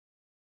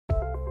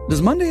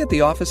Does Monday at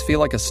the office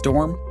feel like a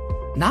storm?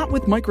 Not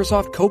with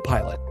Microsoft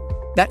Copilot.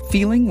 That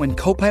feeling when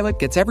Copilot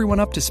gets everyone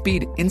up to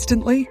speed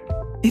instantly?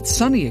 It's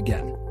sunny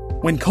again.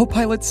 When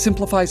Copilot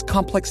simplifies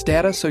complex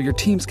data so your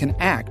teams can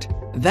act,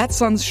 that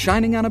sun's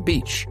shining on a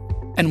beach.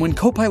 And when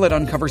Copilot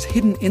uncovers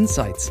hidden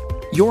insights,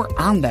 you're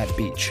on that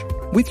beach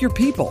with your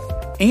people,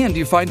 and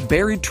you find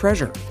buried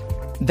treasure.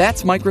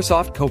 That's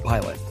Microsoft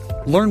Copilot.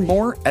 Learn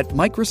more at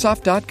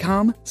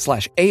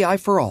Microsoft.com/AI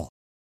for all.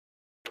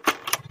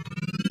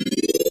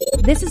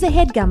 This is a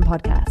HeadGum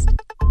podcast.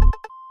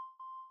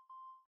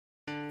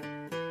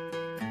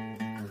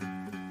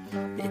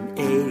 In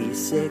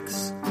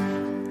 86,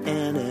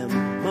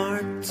 N.M.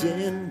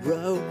 Martin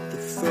wrote the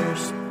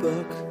first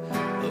book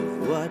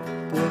of what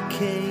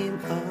became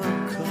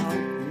a cult.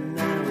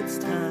 Now it's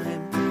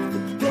time for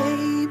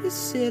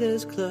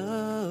Babysitter's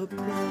Club.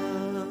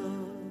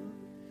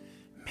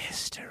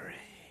 Mystery.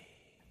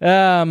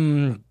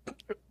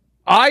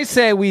 I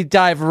say we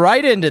dive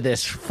right into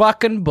this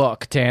fucking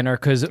book, Tanner,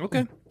 because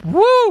Okay.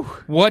 Woo!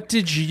 What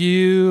did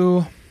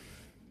you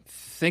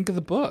think of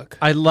the book?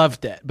 I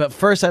loved it. But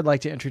first, I'd like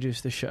to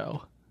introduce the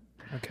show.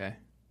 Okay.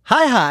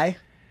 Hi.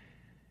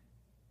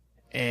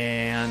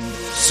 And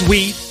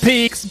Sweet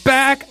Peak's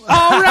back.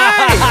 All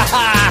right.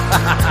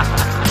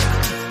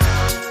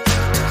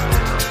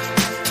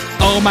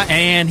 Oh my,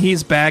 and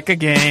he's back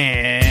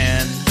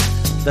again.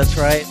 That's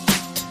right.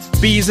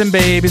 Bees and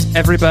babies,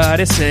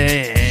 everybody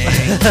sing.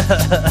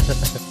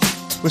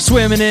 We're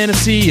swimming in a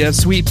sea of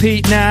Sweet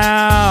Pete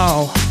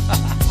now.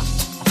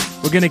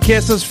 We're gonna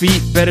kiss those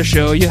feet, better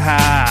show you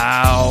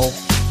how.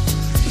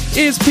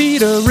 Is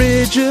Pete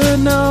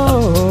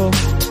original?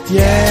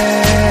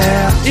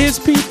 Yeah. Is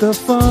Pete the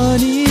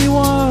funny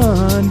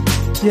one?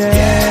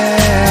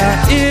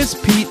 Yeah. Is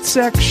Pete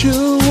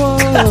sexual?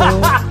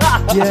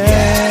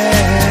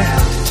 Yeah.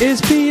 Is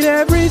Pete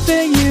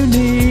everything you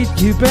need?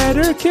 You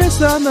better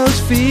kiss on those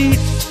feet.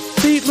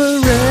 Pete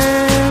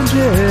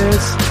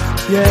Larangis.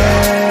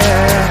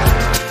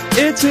 Yeah.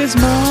 It's his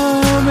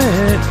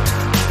moment.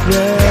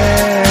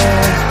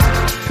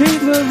 Yeah.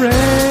 Pete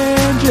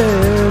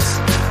Larangis.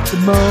 The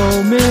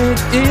moment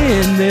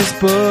in this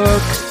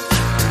book.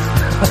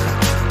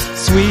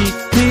 Sweet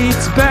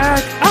Pete's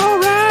back. All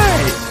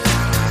right.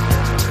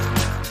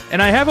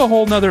 And I have a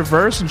whole nother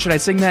verse, and should I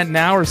sing that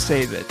now or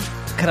save it?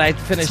 Can I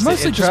finish It's the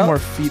mostly intro? just more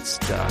feet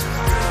stuff.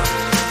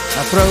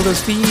 I throw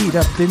those feet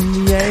up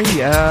in the air.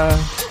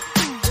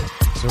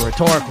 It's a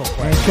rhetorical And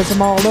question. kiss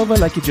them all over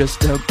like you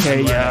just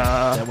okay,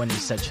 That when you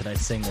said, should I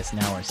sing this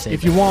now or save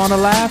If it? you want to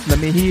laugh, let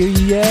me hear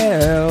you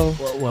yell.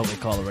 What we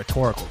call a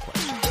rhetorical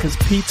question. Because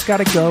Pete's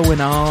got it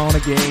going on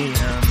again.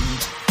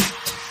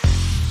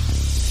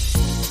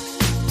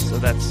 So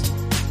that's...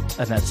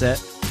 And that's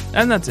it?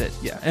 And that's it,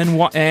 yeah.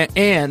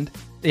 And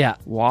Yeah.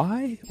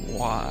 why?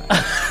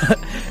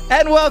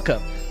 And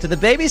welcome to the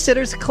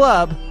Babysitter's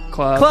Club.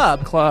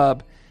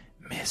 Club.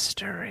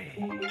 Mystery.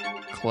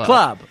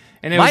 Club.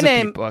 And it My was a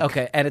name, Pete book.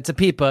 okay, and it's a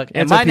Pete book.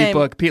 And It's my a Pete name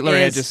book. Pete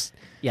Larangis. is,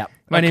 yeah.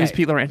 My name is okay.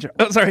 Pete Larangis.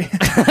 Oh, sorry.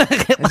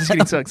 I'm just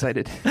getting so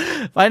excited.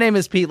 My name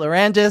is Pete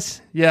Larangis.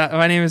 Yeah,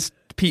 my name is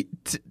Pete.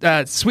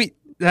 Sweet.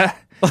 My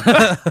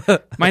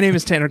name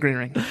is Tanner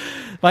Greenring.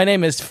 My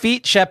name is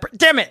Feet Shepherd.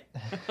 Damn it!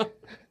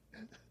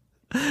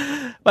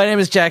 My name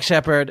is Jack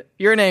Shepherd.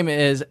 Your name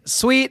is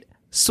Sweet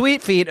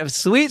Feet of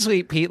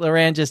Sweet Pete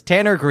Larangis,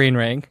 Tanner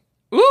Greenring.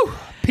 Ooh,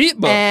 Pete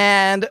book.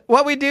 And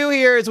what we do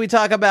here is we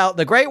talk about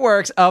the great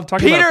works of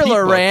Talking Peter about Pete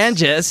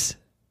Larangis,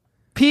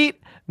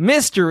 Pete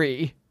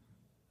Mystery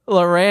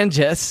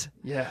Larangis.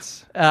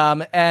 Yes.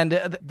 And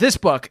this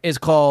book is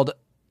called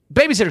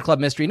Babysitter Club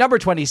Mystery, number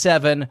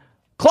 27,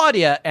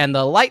 Claudia and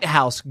the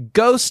Lighthouse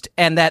Ghost.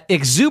 And that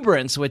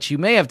exuberance, which you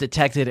may have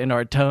detected in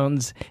our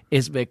tones,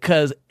 is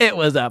because it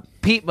was a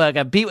Pete book,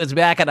 and Pete was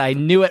back, and I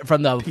knew it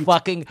from the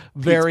fucking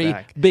very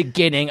back.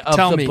 beginning of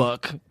Tell the me.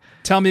 book.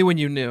 Tell me when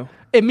you knew.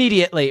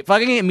 Immediately.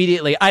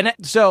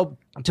 So,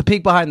 to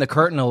peek behind the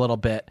curtain a little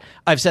bit,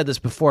 I've said this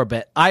before,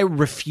 but I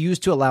refuse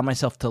to allow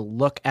myself to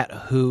look at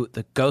who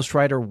the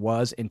ghostwriter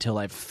was until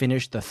I've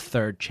finished the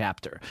third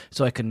chapter,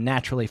 so I can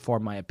naturally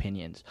form my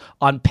opinions.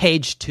 On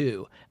page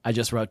 2, I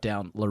just wrote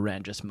down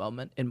Larangis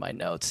moment in my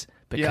notes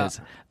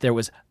because there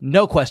was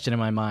no question in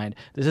my mind.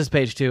 This is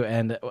page 2,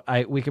 and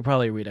we could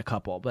probably read a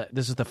couple, but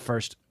this is the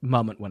first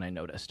moment when I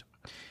noticed.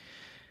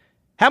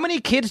 How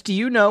many kids do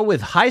you know with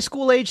high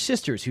school age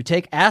sisters who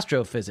take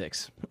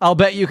astrophysics? I'll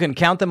bet you can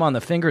count them on the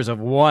fingers of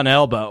one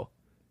elbow.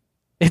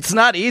 It's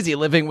not easy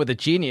living with a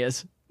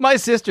genius. My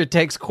sister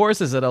takes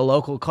courses at a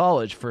local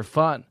college for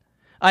fun.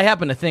 I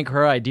happen to think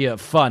her idea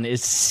of fun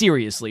is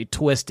seriously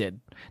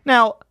twisted.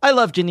 Now, I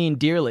love Janine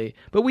dearly,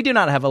 but we do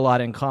not have a lot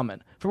in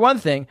common. For one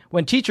thing,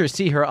 when teachers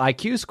see her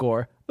IQ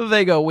score,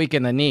 they go weak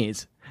in the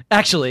knees.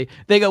 Actually,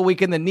 they go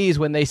weak in the knees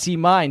when they see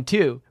mine,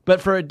 too, but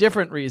for a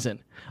different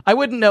reason. I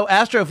wouldn't know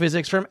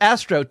astrophysics from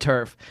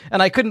astroturf,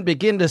 and I couldn't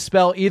begin to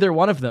spell either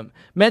one of them.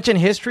 Mention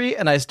history,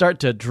 and I start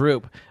to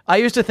droop. I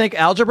used to think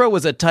algebra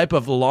was a type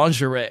of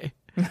lingerie.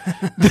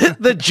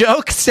 The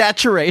joke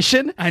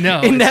saturation. I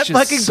know. in that it's just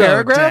fucking so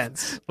paragraph.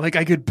 dense. Like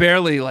I could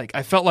barely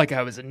I felt like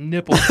I was a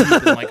nipple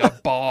deep in like a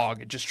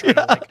bog, just trying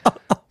to like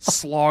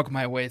slog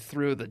my way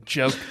through the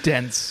joke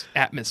dense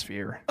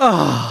atmosphere.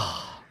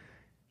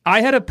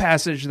 I had a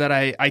passage that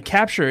I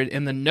captured,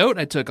 and the note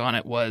I took on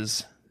it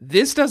was,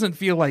 "This doesn't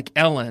feel like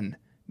Ellen,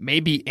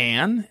 maybe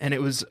Anne," and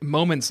it was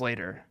moments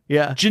later.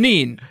 Yeah.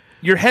 "Janine,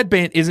 your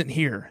headband isn't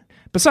here.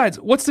 Besides,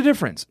 what's the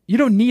difference? You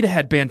don't need a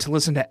headband to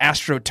listen to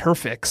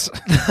astroturfics."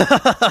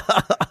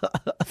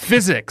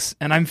 Physics,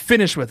 and I'm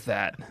finished with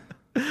that.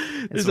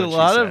 There's a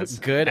lot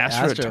of good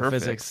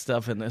astrophysics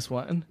stuff in this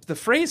one. The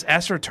phrase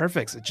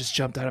astroturfics, it just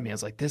jumped out at me. I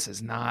was like, this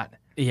is not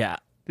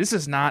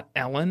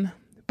Ellen.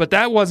 But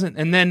that wasn't,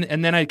 and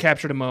then I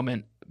captured a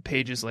moment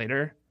pages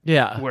later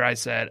where I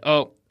said,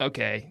 oh,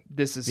 okay,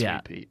 this is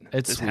Sweet Pete.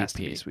 This has to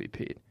be Sweet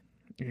Pete.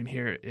 You can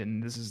hear it,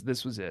 and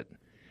this was it.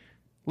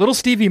 Little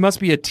Stevie must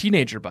be a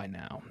teenager by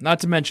now, not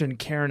to mention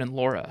Karen and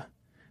Laura.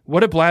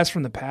 What a blast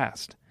from the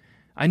past.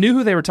 I knew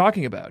who they were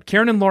talking about.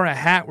 Karen and Laura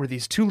Hatt were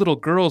these two little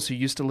girls who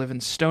used to live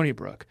in Stony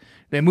Brook.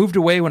 They moved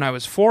away when I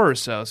was 4 or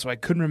so I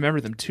couldn't remember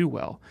them too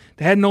well.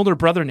 They had an older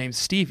brother named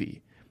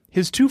Stevie.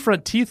 His 2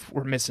 front teeth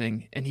were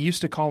missing, and he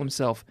used to call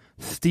himself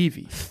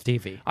Stevie.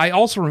 I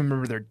also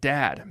remember their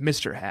dad,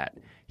 Mr. Hatt.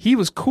 He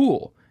was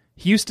cool.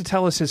 He used to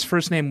tell us his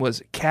first name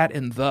was Cat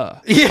and the.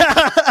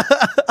 Yeah.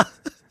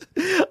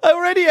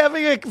 Already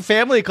having a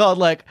family called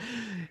like...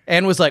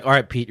 Anne was like, all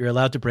right, Pete, you're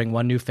allowed to bring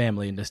one new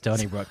family into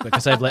Stony Brook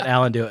because I've let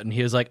Alan do it. And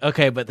he was like,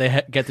 okay, but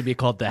they get to be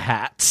called the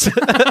Hats.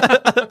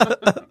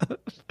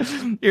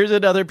 Here's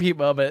another Pete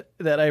moment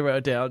that I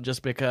wrote down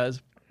just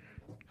because.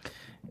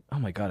 Oh,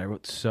 my God, I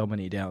wrote so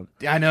many down.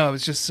 I know, it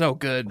was just so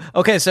good.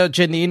 Okay, so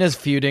Janine is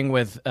feuding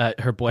with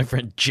her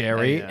boyfriend,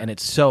 Jerry, and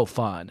it's so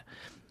fun.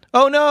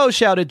 Oh, no,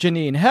 shouted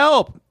Janine,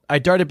 help! I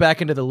darted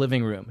back into the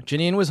living room.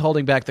 Janine was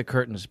holding back the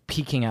curtains,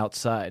 peeking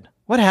outside.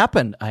 What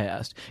happened? I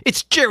asked.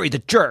 It's Jerry the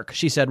jerk,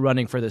 she said,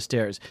 running for the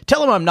stairs.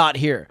 Tell him I'm not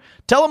here.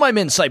 Tell him I'm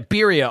in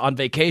Siberia on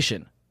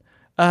vacation.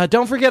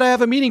 Don't forget I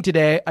have a meeting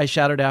today, I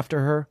shouted after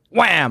her.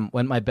 Wham!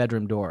 Went my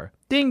bedroom door.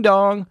 Ding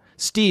dong.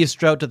 Steve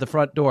strode to the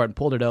front door and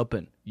pulled it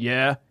open.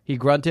 Yeah, he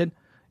grunted.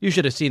 You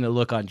should have seen the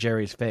look on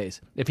Jerry's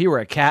face. If he were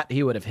a cat,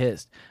 he would have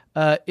hissed.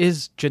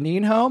 Is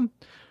Janine home?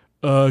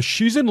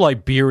 She's in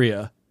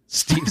Liberia,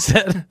 Steve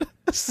said.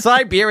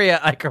 Siberia,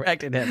 I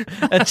corrected him.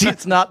 And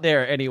she's not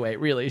there anyway,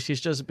 really.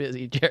 She's just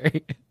busy,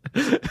 Jerry.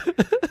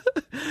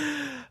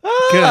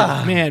 Good.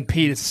 Man,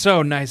 Pete, it's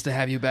so nice to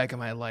have you back in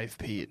my life,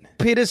 Pete.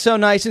 Pete is so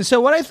nice. And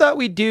so what I thought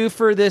we'd do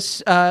for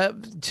this,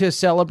 to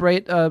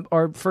celebrate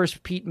our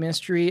first Pete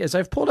mystery, is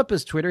I've pulled up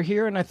his Twitter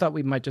here, and I thought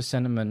we might just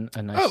send him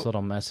a nice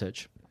little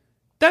message.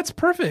 That's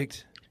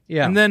perfect.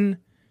 Yeah. And then,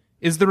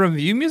 is the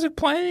review music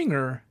playing,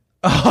 or?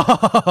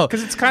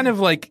 Because it's kind of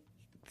like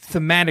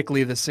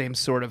thematically the same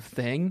sort of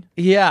thing.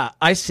 Yeah,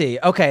 I see.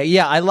 Okay,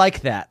 yeah, I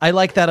like that. I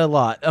like that a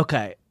lot.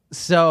 Okay,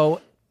 so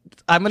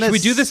I'm going to... Should we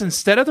do this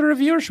instead of the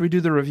review, or should we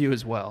do the review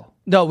as well?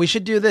 No, we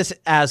should do this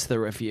as the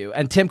review,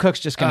 and Tim Cook's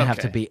just going to have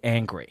to be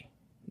angry.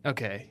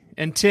 Okay,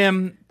 and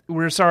Tim,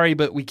 we're sorry,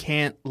 but we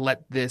can't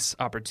let this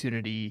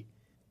opportunity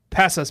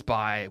pass us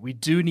by. We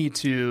do need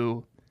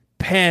to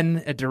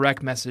pen a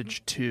direct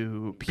message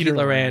to Peter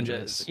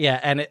Larangis.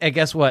 Yeah, and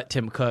guess what,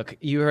 Tim Cook?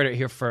 You heard it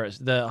here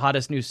first. The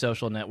hottest new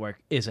social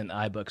network isn't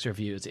iBooks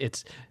reviews.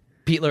 It's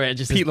Pete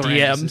Larangis'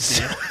 DMs.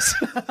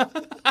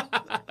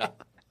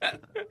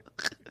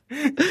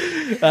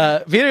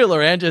 Peter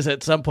Larangis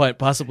at some point,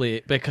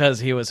 possibly because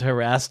he was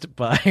harassed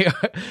by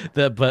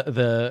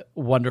the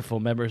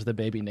wonderful members of the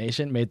Baby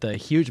Nation, made the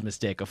huge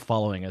mistake of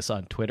following us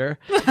on Twitter.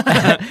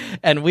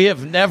 And we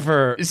have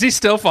never... Is he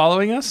still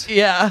following us?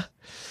 Yeah.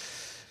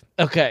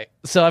 Okay,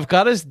 so I've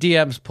got his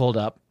DMs pulled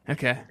up.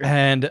 Okay.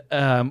 And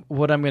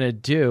what I'm going to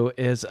do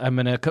is I'm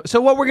going to...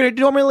 So what we're going to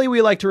do, normally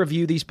we like to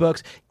review these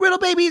books. Riddle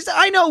Babies,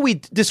 I know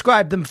we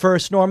describe them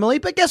first normally,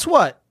 but guess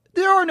what?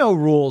 There are no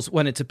rules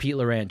when it's a Pete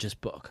Larangis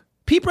book.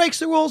 Pete breaks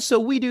the rules, so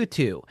we do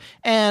too.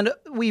 And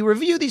we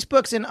review these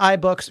books in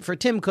iBooks for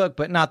Tim Cook,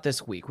 but not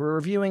this week. We're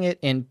reviewing it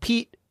in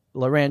Pete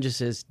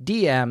Larangis'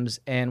 DMs,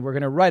 and we're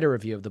going to write a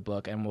review of the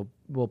book, and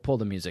we'll pull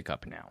the music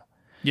up now.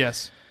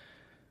 Yes.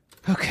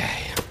 Okay.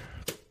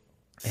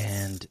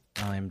 And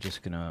I'm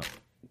just going to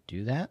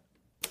do that.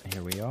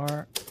 Here we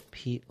are.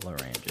 Pete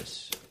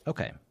Larangis.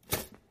 Okay.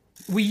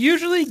 We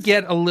usually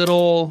get a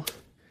little...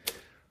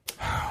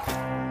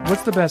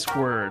 What's the best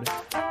word?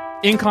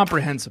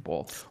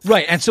 Incomprehensible.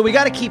 Right, and so we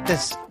got to keep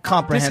this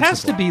comprehensible.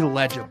 This has to be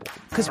legible.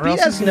 Because Pete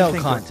has no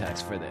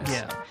context for this.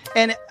 Yeah.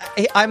 And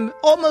I'm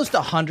almost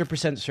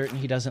 100% certain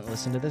he doesn't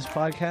listen to this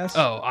podcast.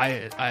 Oh,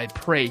 I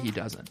pray he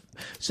doesn't.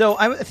 So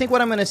I think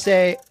what I'm going to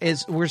say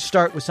is we'll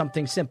start with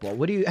something simple.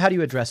 How do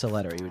you address a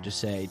letter? You would just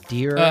say,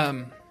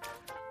 dear,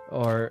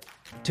 or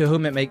to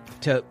whom it may,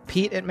 to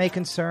Pete it may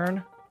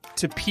concern?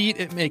 To Pete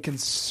it may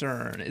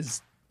concern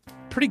is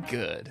pretty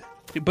good.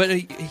 But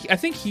I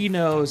think he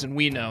knows and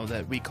we know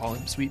that we call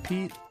him Sweet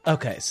Pete.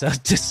 Okay, so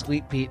to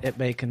Sweet Pete it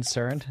may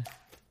concern?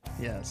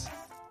 Yes.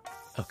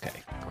 Okay,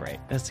 great.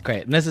 That's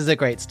great. And this is a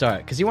great start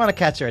because you want to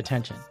catch their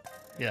attention.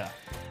 Yeah.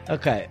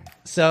 Okay,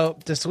 so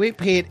to Sweet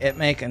Pete, it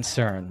may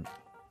concern.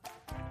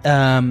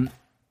 5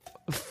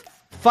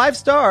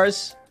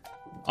 stars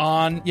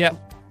On, yeah.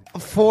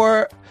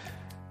 for.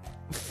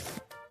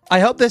 I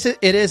hope it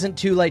isn't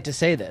too late to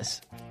say this,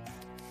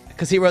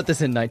 because he wrote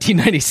this in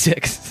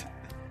 1996.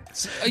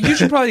 You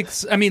should probably,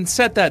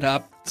 set that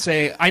up.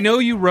 Say, I know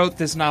you wrote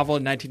this novel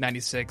in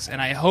 1996,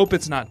 and I hope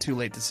it's not too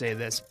late to say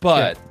this,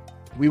 but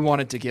we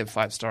wanted to give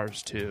 5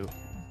 stars to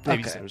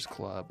Babysitter's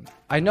Club.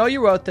 I know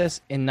you wrote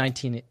this in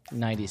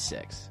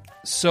 1996.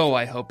 So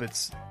I hope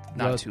it's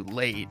not too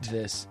late.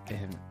 This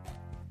in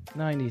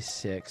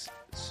 96.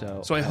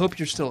 So I hope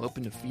you're still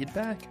open to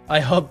feedback. I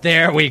hope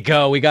there we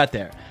go. We got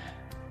there.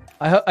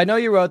 I know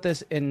you wrote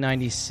this in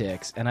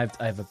 96, and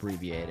I've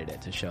abbreviated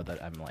it to show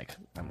that I'm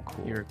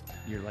cool.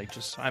 You're like,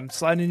 I'm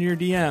sliding in your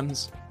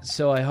DMs.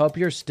 So I hope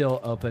you're still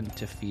open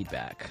to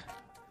feedback.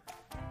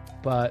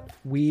 But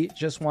we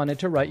just wanted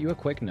to write you a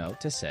quick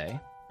note to say.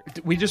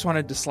 We just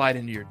wanted to slide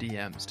into your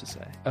DMs to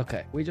say.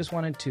 Okay, we just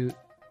wanted to.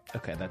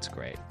 Okay, that's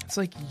great. It's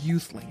like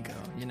youth lingo,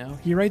 you know.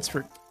 He writes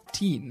for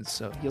teens,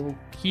 so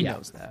he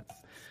knows that.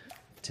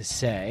 To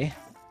say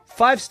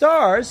 5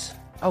 stars.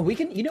 Oh, we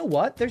can. You know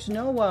what? There's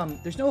no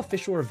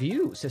official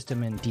review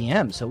system in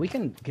DM, so we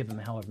can give them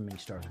however many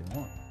stars we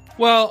want.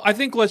 Well, I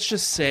think let's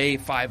just say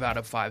 5 out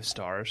of 5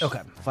 stars.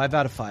 Okay, 5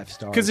 out of 5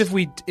 stars. Because if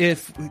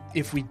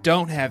we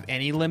don't have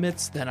any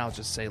limits, then I'll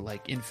just say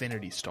like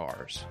infinity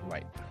stars,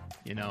 right?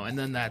 You know, and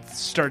then that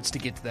starts to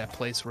get to that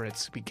place where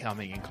it's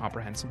becoming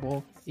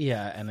incomprehensible.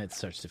 Yeah, and it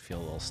starts to feel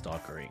a little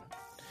stalkery.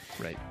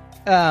 Right.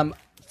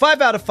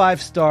 5 out of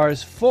 5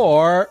 stars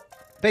for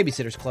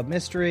Babysitter's Club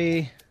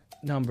Mystery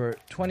number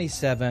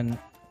 27,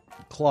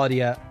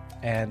 Claudia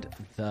and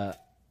the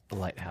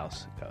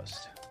Lighthouse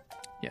Ghost.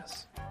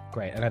 Yes.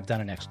 Great, and I've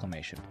done an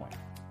exclamation point.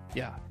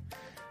 Yeah.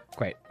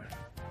 Great.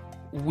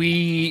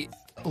 We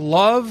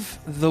love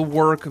the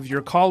work of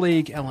your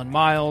colleague, Ellen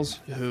Miles,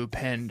 who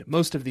penned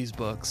most of these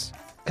books.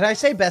 Can I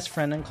say best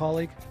friend and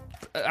colleague?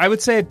 I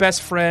would say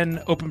best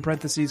friend, open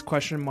parentheses,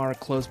 question mark,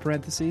 close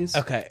parentheses.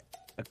 Okay,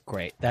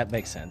 great. That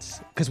makes sense.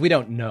 Because we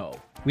don't know.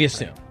 We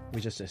assume. Right.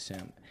 We just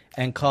assume.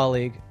 And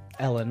colleague,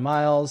 Ellen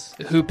Miles.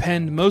 Who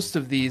penned most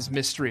of these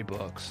mystery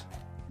books.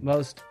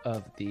 Most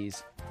of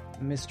these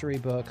mystery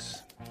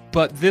books.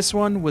 But this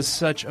one was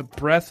such a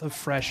breath of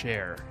fresh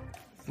air.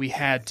 We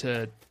had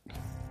to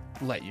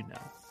let you know.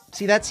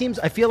 See, I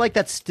feel like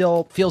that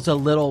still feels a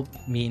little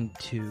mean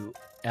to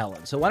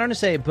Ellen. So why don't I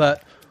say,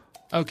 but...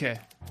 Okay.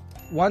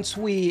 I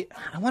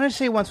wanted to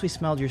say once we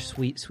smelled your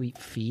sweet, sweet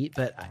feet,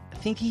 but I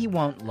think he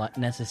won't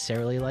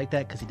necessarily like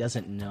that because he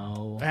doesn't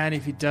know. And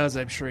if he does,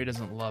 I'm sure he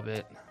doesn't love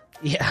it.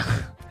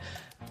 Yeah.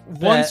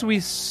 Once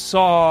we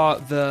saw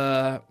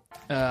the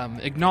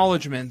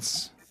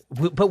acknowledgments...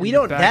 But we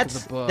don't.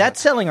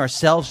 That's selling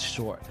ourselves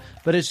short.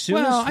 But as soon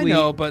as I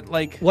know, but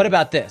like, what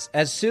about this?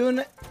 As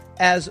soon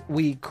as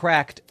we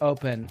cracked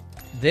open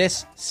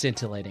this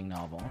scintillating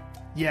novel,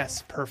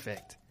 yes,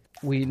 perfect.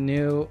 We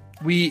knew.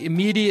 We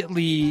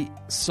immediately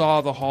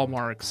saw the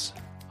hallmarks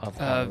of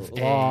a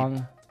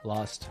long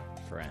lost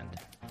friend,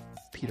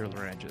 Peter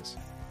Larrange's.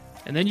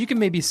 And then you can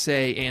maybe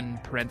say in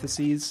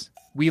parentheses,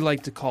 we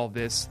like to call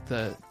this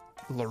the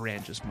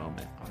Larrange's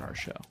moment on our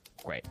show.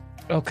 Great.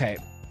 Okay.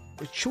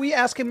 Should we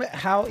ask him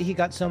how he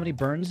got so many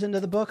burns into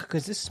the book?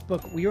 Because this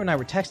book, you and I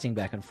were texting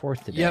back and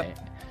forth today,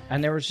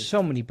 and there were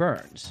so many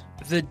burns.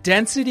 The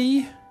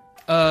density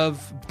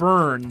of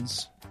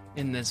burns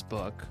in this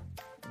book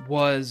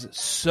was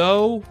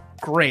so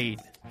great.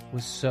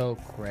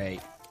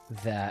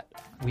 That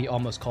we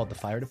almost called the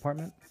fire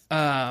department.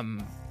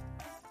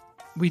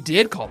 We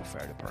did call the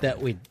fire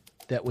department.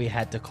 That we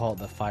had to call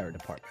the fire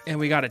department, and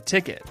we got a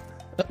ticket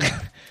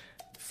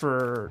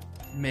for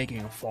making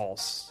a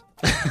false.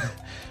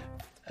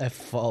 A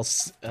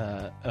false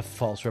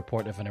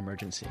report of an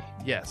emergency.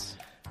 Yes.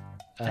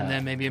 And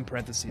then maybe in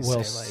parentheses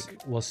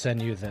we'll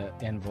send you the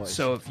invoice.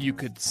 So if you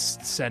could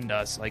send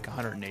us like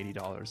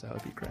 $180, that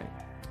would be great.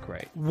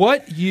 Great.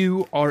 What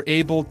you are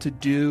able to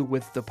do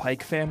with the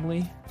Pike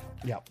family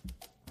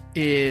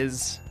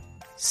is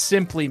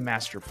simply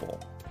masterful.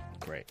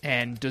 Great.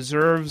 And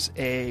deserves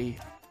a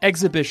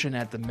exhibition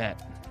at the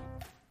Met.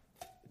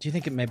 Do you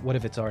think what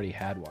if it's already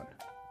had one?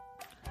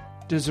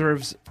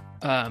 Deserves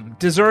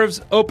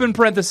open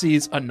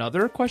parentheses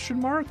another question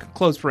mark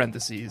close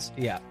parentheses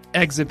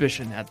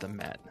exhibition at the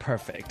Met.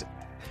 Perfect.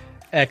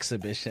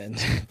 Exhibition.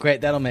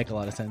 Great. That'll make a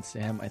lot of sense to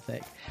him, I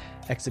think.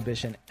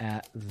 Exhibition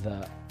at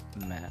the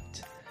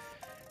Met.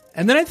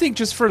 And then I think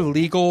just for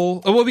legal,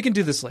 we can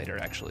do this later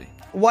actually.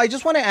 Well, I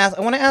want to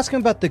ask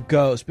him about the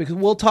ghost, because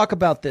we'll talk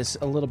about this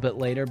a little bit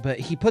later, but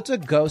he puts a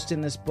ghost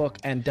in this book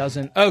and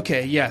doesn't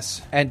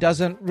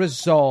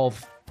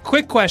resolve.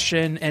 Quick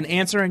question and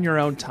answer in your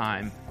own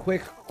time.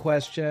 Quick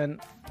question,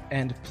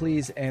 and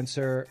please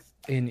answer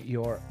in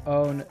your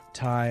own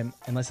time,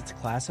 unless it's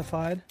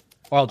classified.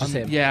 Or I'll just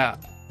say... Yeah,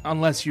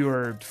 unless you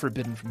are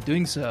forbidden from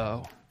doing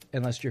so.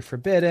 Unless you're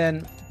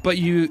forbidden. But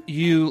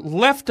you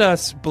left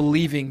us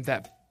believing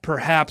that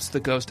perhaps the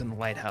ghost in the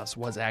lighthouse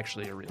was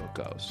actually a real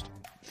ghost.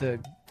 the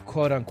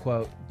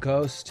quote-unquote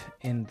ghost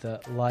in the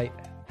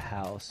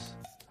lighthouse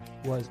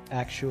was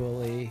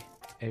actually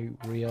a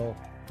real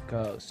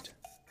ghost.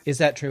 Is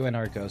that true, and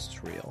are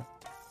ghosts real?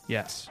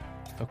 Yes.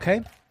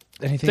 Okay.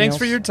 Anything Thanks else?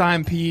 for your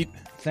time, Pete.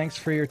 Thanks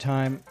for your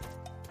time.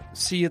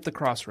 See you at the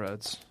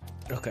crossroads.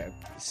 Okay.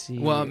 See.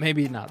 Well,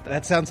 maybe not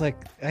That sounds like...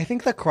 I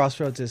think the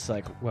crossroads is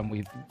like when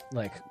we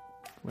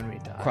when we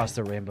die. cross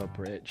the Rainbow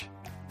Bridge.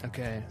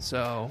 Okay,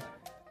 so...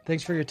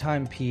 Thanks for your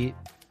time, Pete.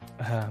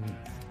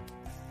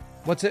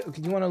 What's it?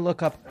 You want to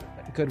look up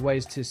good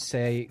ways to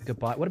say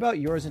goodbye? What about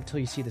yours until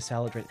you see the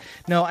salad drink?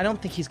 No, I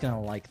don't think he's going to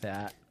like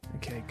that.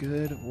 Okay,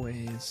 good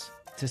ways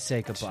to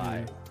say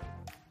goodbye.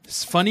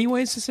 Funny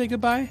ways to say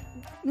goodbye?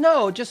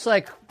 No, just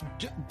like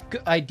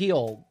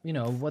ideal,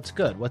 what's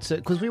good. What's it?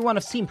 Because we want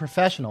to seem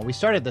professional. We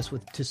started this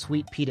with "To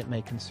Sweet Pete It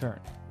May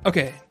Concern."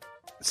 Okay,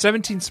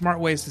 17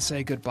 smart ways to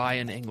say goodbye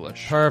in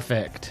English.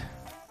 Perfect.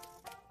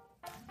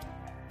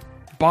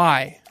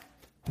 Bye.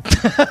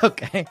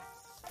 Okay.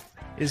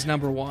 Is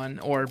number 1,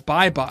 or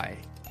bye-bye.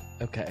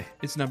 Okay.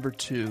 Is number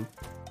 2.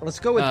 Let's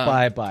go with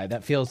bye-bye.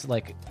 That feels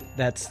like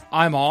that's...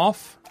 I'm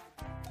off.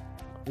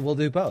 We'll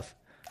do both.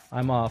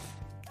 I'm off.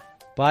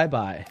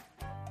 Bye-bye.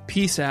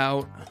 Peace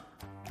out.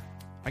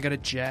 I got a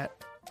jet.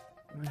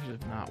 This is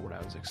not what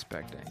I was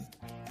expecting.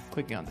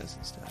 Clicking on this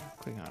instead.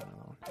 Clicking on another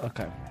one.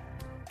 Okay.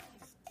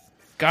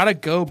 Gotta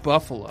go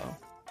Buffalo.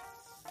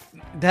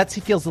 That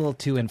feels a little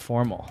too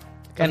informal.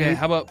 Okay,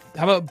 how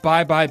about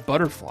bye-bye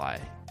butterfly?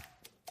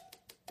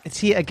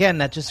 See, again,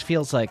 that just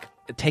feels like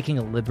taking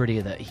a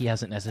liberty that he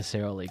hasn't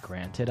necessarily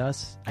granted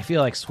us. I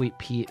feel like Sweet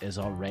Pete is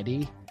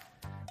already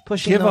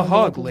pushing. Give a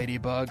hug,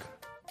 ladybug.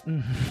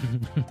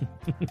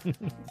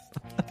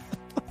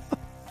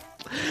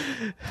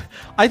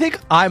 I think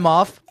I'm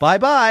off.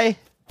 Bye-bye.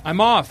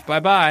 I'm off.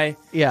 Bye-bye.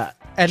 Yeah.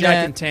 And Jack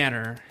then and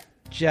Tanner.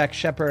 Jack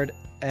Shepard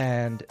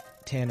and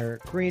Tanner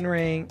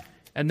Greenring.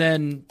 And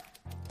then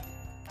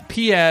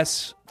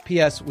P.S.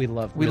 P.S. We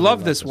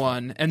love this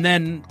one. And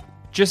then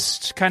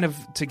just kind of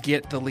to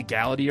get the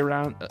legality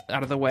out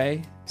of the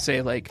way,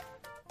 say like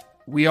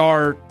we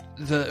are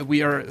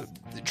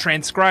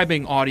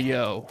transcribing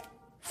audio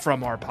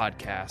from our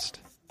podcast.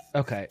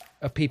 Okay.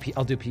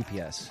 I'll do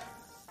PPS.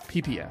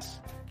 PPS.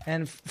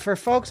 And for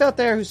folks out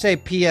there who say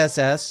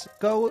PSS,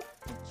 go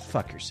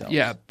fuck yourself.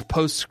 Yeah,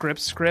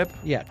 postscript.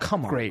 Yeah,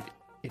 come on. Great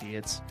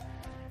idiots.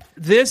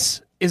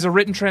 This is a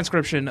written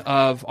transcription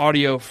of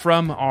audio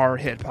from our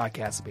hit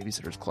podcast, The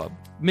Babysitter's Club,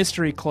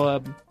 Mystery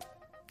Club,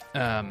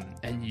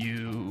 and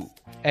you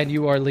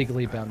are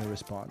legally bound to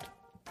respond.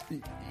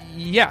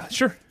 Yeah,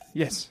 sure,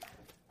 yes,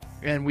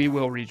 and we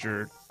will read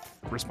your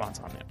response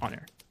on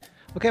air.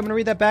 Okay, I'm gonna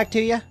read that back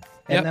to you, and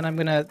Yep. then I'm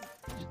gonna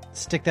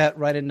stick that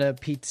right into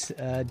Pete's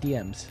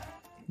DMs.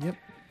 Yep.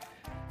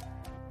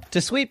 To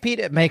Sweet Pete,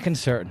 it may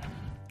concern.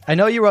 I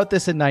know you wrote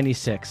this in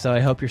 96, so I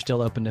hope you're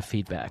still open to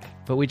feedback.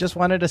 But we just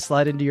wanted to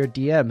slide into your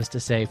DMs to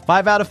say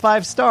 5 out of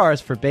 5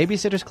 stars for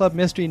Babysitter's Club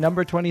Mystery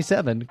number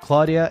 27,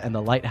 Claudia and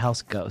the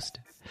Lighthouse Ghost.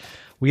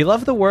 We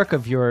love the work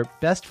of your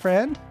best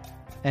friend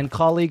and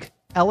colleague,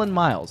 Ellen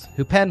Miles,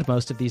 who penned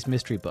most of these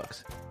mystery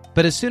books.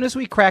 But as soon as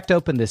we cracked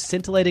open this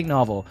scintillating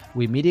novel,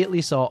 we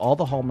immediately saw all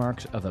the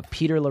hallmarks of a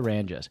Peter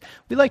Larangis.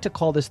 We like to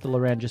call this the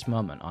Larangis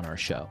moment on our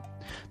show.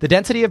 The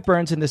density of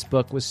burns in this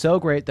book was so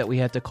great that we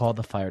had to call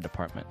the fire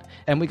department.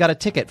 And we got a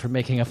ticket for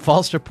making a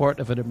false report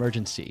of an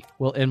emergency.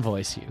 We'll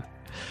invoice you.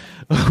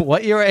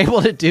 What you were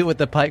able to do with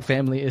the Pike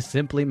family is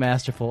simply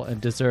masterful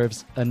and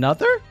deserves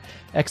another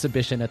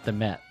exhibition at the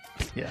Met.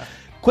 Yeah.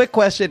 Quick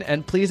question,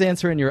 and please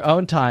answer in your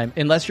own time,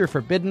 unless you're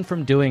forbidden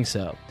from doing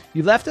so.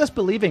 You left us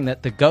believing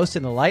that the ghost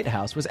in the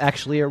lighthouse was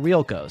actually a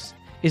real ghost.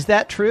 Is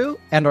that true?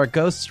 And are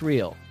ghosts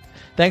real?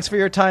 Thanks for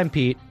your time,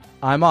 Pete.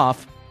 I'm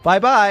off.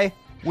 Bye-bye.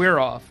 We're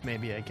off,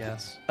 maybe, I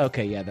guess.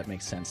 Okay, yeah, that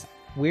makes sense.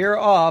 We're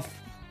off.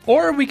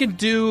 Or we could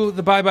do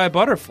the bye-bye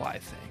butterfly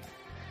thing.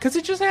 Because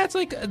it just adds,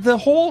 like, the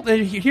whole...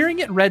 hearing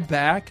it read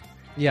back,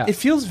 yeah, it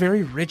feels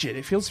very rigid.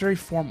 It feels very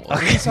formal.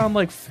 It doesn't sound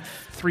like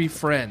three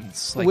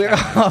friends. Like we're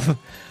off.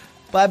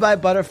 Bye-bye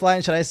butterfly.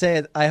 And should I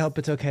say I hope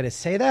it's okay to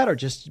say that, or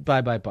just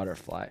bye-bye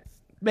butterfly?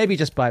 Maybe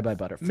just bye-bye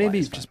butterfly.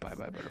 Maybe just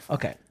bye-bye butterfly.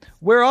 Okay.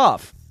 We're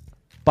off.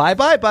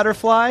 Bye-bye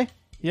butterfly.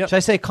 Yep. Should I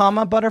say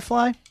comma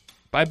butterfly?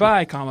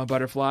 Bye-bye, comma,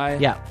 butterfly.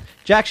 Yeah.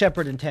 Jack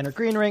Shepard and Tanner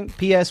Greenring.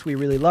 P.S. We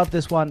really love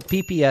this one.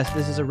 P.P.S.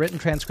 This is a written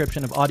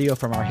transcription of audio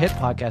from our hit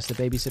podcast, The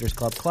Babysitter's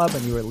Club,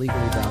 and you are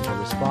legally bound to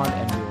respond,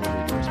 and we will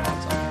read your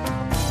response on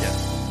it.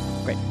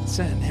 Yeah. Great.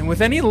 Send. And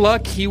with any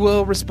luck, he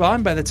will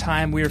respond by the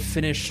time we are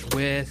finished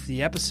with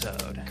the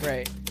episode.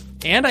 Great.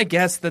 And I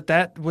guess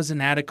that was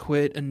an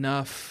adequate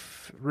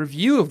enough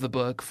review of the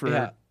book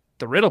for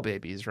the Riddle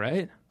Babies,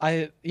 right?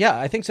 I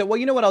think so. Well,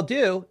 you know what I'll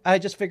do? I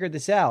just figured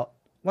this out.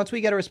 Once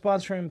we get a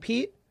response from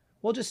Pete,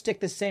 we'll just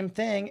stick the same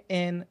thing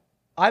in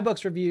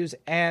iBooks reviews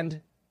and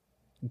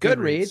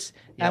Goodreads,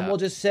 and we'll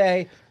just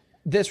say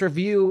this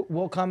review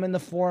will come in the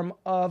form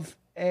of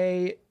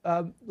a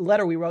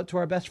letter we wrote to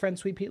our best friend,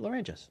 Sweet Pete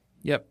Larangis.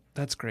 Yep,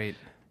 that's great.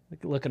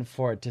 Looking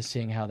forward to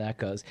seeing how that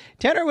goes.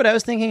 Tanner, what I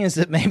was thinking is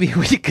that maybe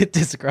we could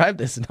describe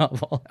this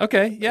novel.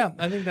 Okay, yeah,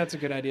 I think that's a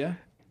good idea.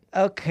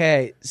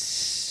 Okay,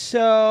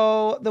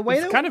 so the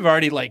way We've kind of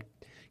already like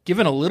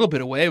given a little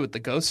bit away with the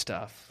ghost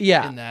stuff.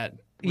 Yeah. In that.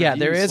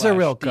 There is a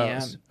real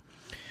DM.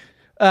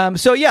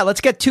 ghost. So yeah,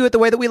 let's get to it. The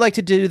way that we like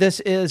to do this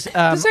is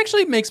This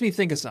actually makes me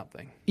think of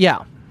something.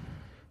 yeah.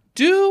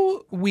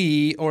 Do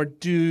we or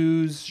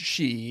does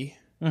she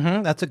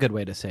That's a good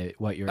way to say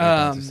what you're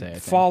about to say. I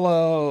think.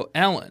 follow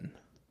Ellen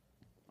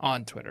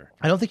on Twitter?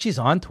 I don't think she's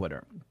on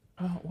Twitter.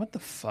 Oh, what the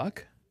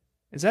fuck?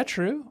 Is that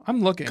true?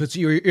 I'm looking. Because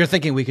you're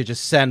thinking we could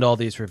just send all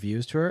these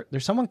reviews to her.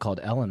 There's someone called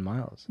Ellen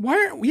Miles. Why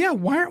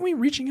aren't we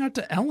reaching out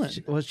to Ellen?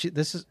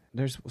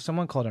 There's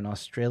someone called an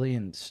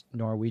Australian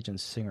Norwegian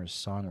singer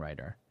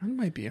songwriter. That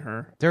might be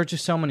her. There are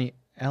just so many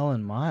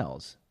Ellen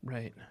Miles.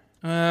 Right.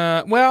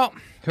 Well,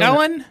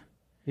 Ellen,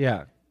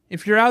 Yeah.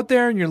 if you're out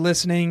there and you're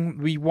listening,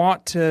 we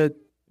want to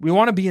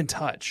be in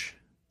touch.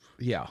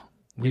 Yeah.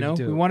 We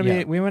want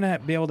to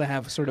be able to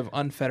have sort of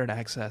unfettered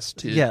access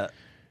to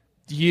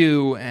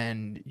you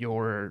and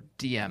your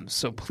DMs.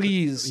 So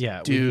please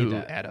do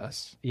add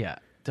us. Yeah.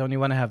 Don't you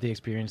want to have the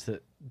experience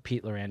that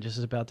Pete Larangis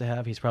is about to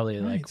have? He's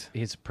probably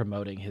he's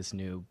promoting his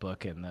new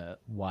book in the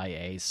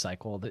YA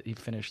cycle that he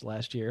finished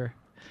last year.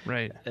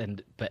 Right.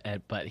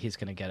 But he's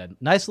going to get a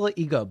nice little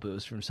ego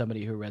boost from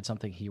somebody who read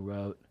something he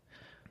wrote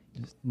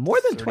more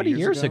than 20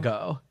 years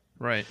ago.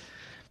 Right.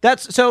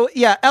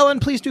 Ellen,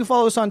 please do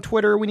follow us on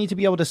Twitter. We need to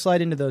be able to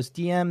slide into those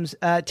DMs.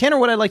 Tanner,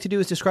 what I'd like to do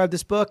is describe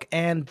this book,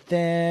 and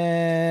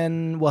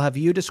then we'll have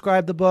you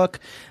describe the book.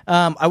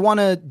 I want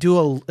to do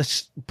a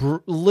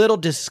little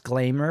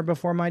disclaimer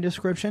before my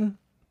description.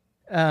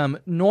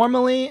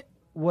 Normally,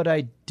 what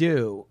I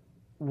do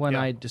when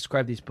I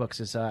describe these books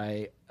is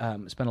I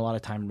spend a lot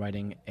of time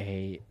writing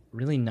a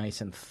really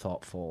nice and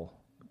thoughtful,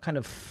 kind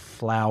of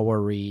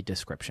flowery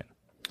description.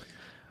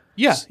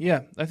 Yeah.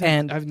 I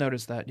think I've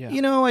noticed that. Yeah.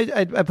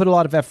 I put a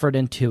lot of effort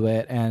into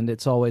it, and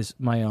it's always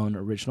my own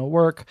original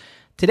work.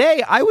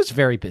 Today, I was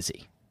very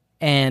busy,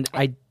 and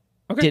I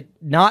did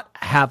not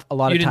have a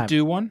lot of time. You didn't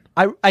do one?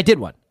 I did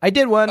one.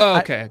 Oh,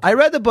 okay. I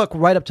read the book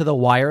right up to the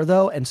wire,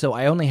 though, and so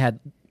I only had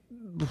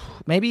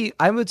maybe,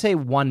 I would say,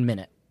 1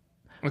 minute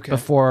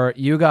before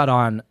you got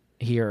on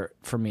here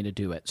for me to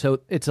do it.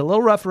 So it's a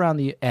little rough around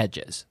the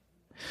edges,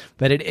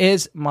 but it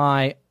is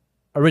my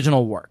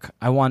original work.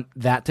 I want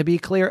that to be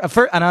clear.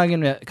 Can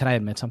I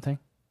admit something?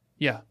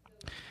 Yeah.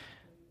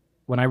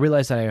 When I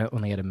realized that I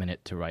only had a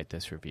minute to write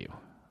this review,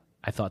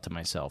 I thought to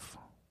myself,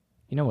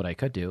 you know what I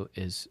could do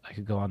is I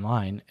could go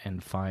online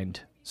and find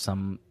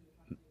some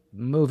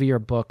movie or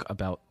book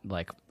about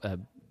like a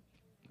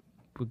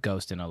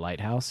ghost in a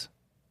lighthouse.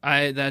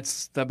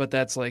 That's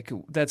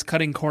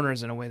cutting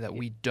corners in a way that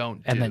we don't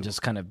do. And then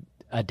just kind of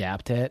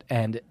adapt it.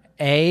 And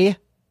A,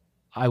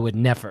 I would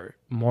never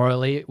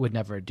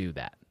do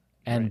that.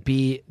 And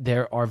B,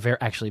 there are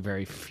actually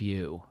very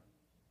few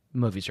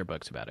movies or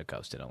books about a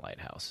ghost in a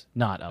lighthouse.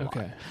 Not a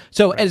lot.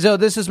 So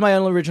this is my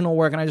own original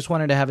work, and I just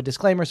wanted to have a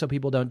disclaimer so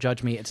people don't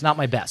judge me. It's not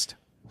my best.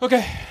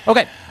 Okay.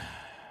 Are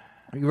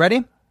you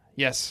ready?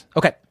 Yes.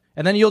 Okay.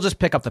 And then you'll just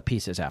pick up the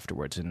pieces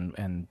afterwards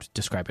and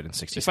describe it in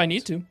 60 seconds. If I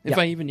need to. If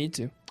I even need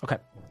to. Okay.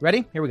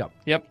 Ready? Here we go.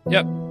 Yep.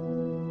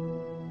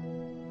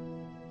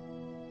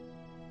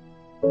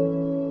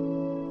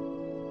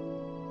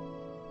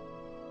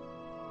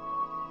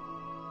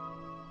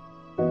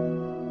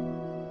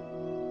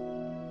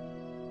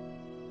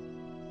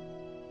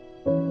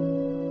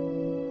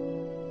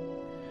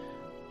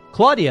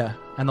 Claudia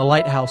and the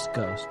Lighthouse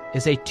Ghost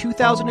is a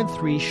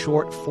 2003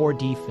 short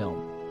 4D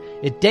film.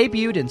 It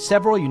debuted in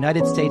several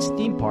United States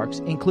theme parks,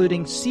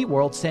 including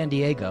SeaWorld San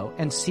Diego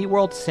and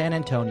SeaWorld San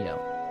Antonio.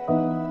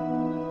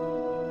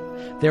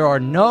 There are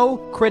no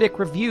critic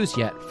reviews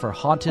yet for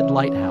Haunted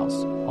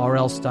Lighthouse,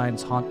 R.L.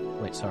 Stein's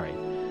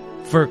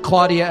for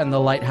Claudia and the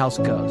Lighthouse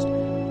Ghost.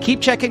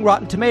 Keep checking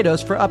Rotten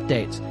Tomatoes for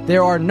updates.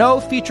 There are no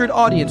featured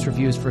audience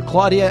reviews for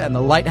Claudia and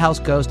the Lighthouse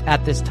Ghost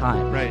at this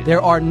time. Right.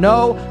 There are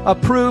no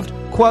approved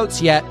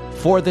quotes yet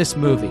for this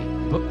movie,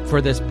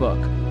 for this book.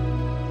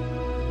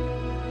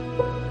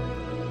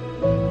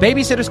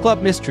 Babysitter's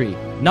Club Mystery,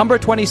 number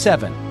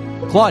 27,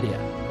 Claudia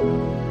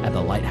and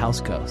the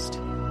Lighthouse Ghost.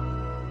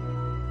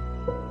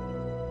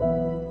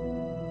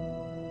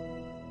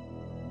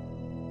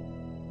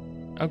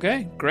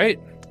 Okay, great.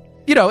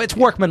 It's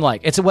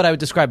workmanlike. It's what I would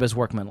describe as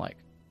workmanlike.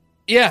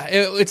 Yeah,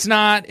 it's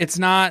not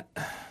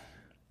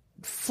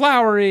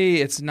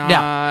flowery. It's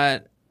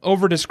not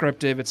over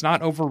descriptive. It's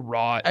not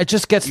overwrought. It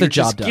just gets the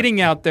job done.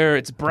 Getting out there,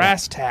 it's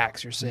brass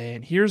tacks. You're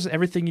saying, here's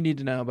everything you need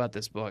to know about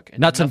this book, and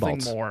nuts nothing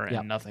and bolts. more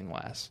and nothing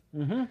less.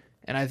 Mm-hmm.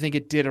 And I think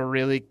it did a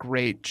really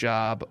great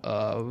job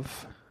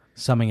of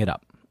summing it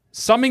up,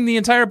 summing the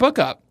entire book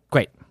up.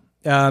 Great,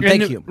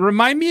 thank you.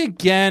 Remind me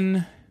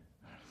again.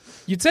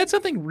 You'd said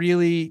something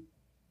really,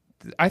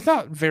 I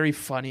thought, very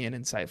funny and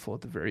insightful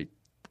at the very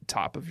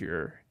top of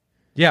your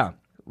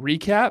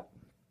recap.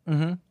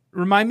 Mm-hmm.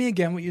 Remind me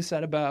again what you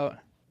said about.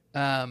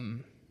 I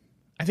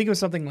think it was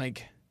something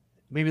like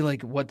maybe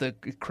like what the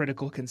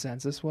critical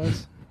consensus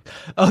was.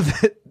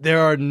 There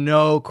are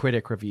no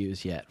critic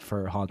reviews yet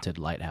for Haunted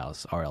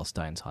Lighthouse, R.L.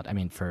 Stein's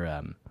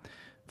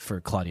for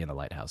Claudia and the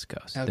Lighthouse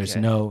Ghost. Okay. There's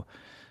no,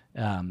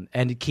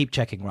 and keep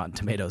checking Rotten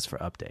Tomatoes for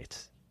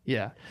updates.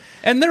 Yeah.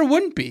 And there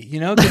wouldn't be,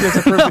 because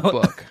it's a perfect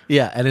book.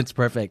 Yeah, and it's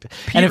perfect.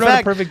 Pete and in wrote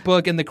fact, a perfect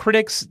book, and the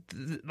critics,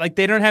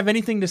 they don't have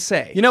anything to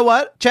say. You know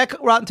what? Check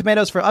Rotten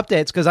Tomatoes for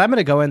updates, because I'm going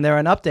to go in there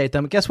and update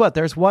them. Guess what?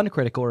 There's one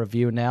critical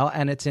review now,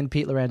 and it's in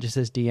Pete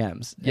Larangis'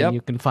 DMs. Yep. And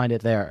you can find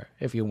it there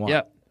if you want.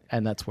 Yep.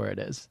 And that's where it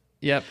is.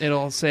 Yep.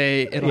 It'll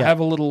have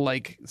a little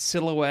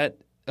silhouette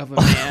of a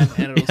man,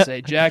 and it'll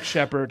say Jack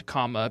Shepard,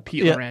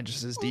 Pete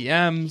Larangis'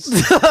 DMs.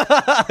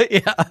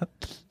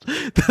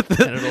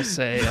 And it'll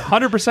say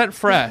 100%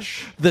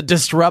 fresh. The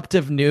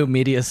disruptive new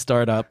media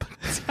startup.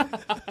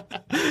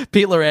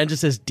 Pete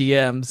Larangis'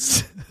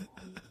 DMs.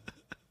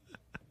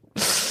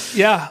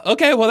 Yeah.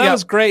 Okay. Well, that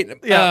was great.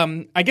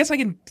 Yeah. I guess I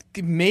can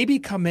maybe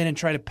come in and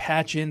try to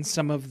patch in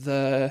some of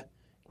the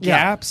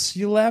gaps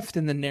you left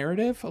in the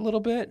narrative a little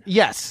bit.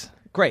 Yes.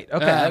 Great.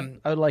 Okay.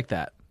 I would like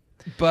that.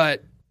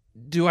 But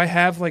do I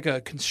have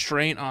a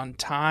constraint on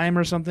time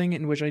or something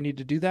in which I need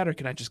to do that, or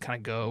can I just kind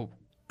of go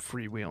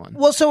freewheeling?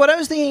 Well, so what I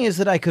was thinking is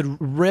that I could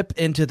rip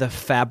into the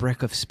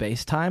fabric of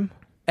space-time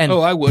and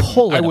I would.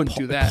 pull it I wouldn't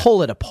do that.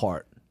 Pull it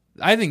apart.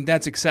 I think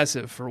that's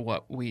excessive for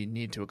what we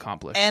need to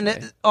accomplish. And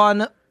today.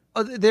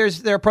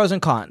 there are pros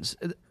and cons.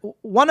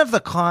 One of the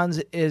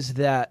cons is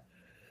that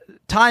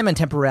time and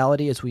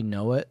temporality as we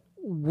know it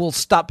will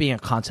stop being a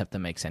concept that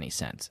makes any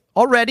sense.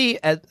 Already,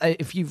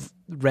 if you've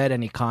read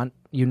any Kant,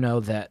 you know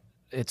that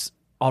it's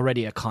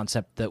already a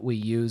concept that we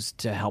use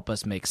to help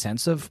us make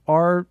sense of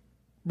our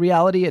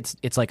reality.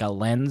 It's like a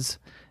lens,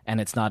 and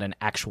it's not an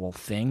actual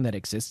thing that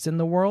exists in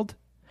the world.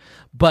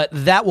 But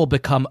that will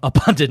become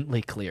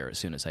abundantly clear as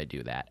soon as I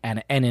do that,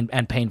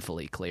 and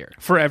painfully clear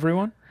for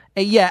everyone.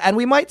 Yeah, and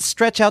we might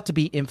stretch out to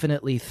be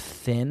infinitely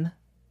thin.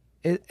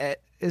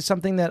 It is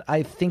something that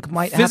I think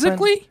might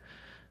physically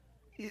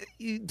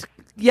happen.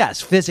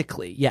 Yes,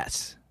 physically,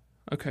 yes.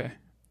 Okay.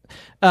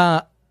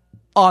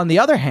 On the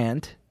other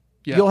hand,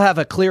 yeah. You'll have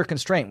a clear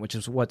constraint, which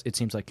is what it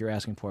seems like you're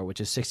asking for, which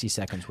is 60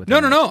 seconds.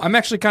 No. I'm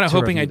actually kind of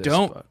hoping I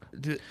don't.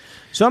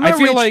 So I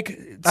feel like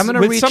some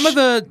of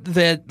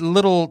the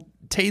little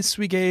tastes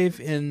we gave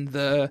in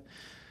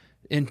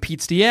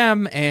Pete's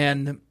DM,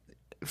 and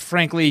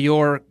frankly,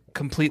 your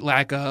complete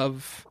lack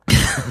of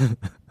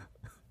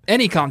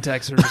any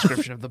context or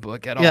description of the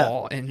book at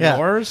all in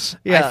yours.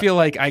 I feel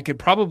like I could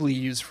probably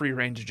use free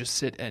reign to just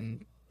sit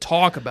and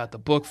talk about the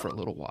book for a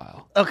little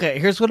while. Okay,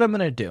 here's what I'm going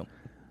to do.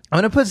 I'm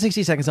going to put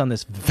 60 seconds on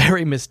this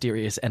very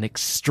mysterious and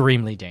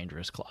extremely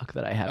dangerous clock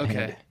that I have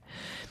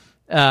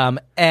handy.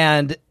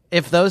 And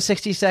if those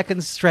 60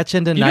 seconds stretch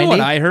into 90... You know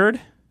what I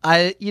heard?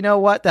 You know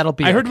what? That'll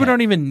be I heard we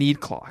don't even need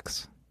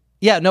clocks.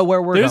 Yeah, no,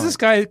 where we're There's going. This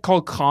guy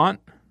called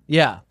Kant.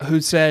 Yeah. Who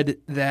said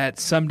that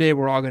someday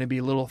we're all going to be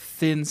little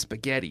thin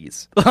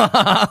spaghettis.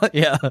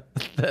 Yeah.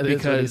 That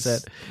is what he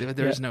said.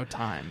 There's no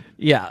time.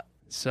 Yeah.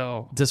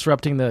 So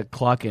disrupting the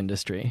clock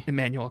industry.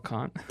 Immanuel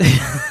Kant.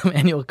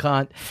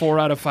 4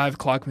 out of 5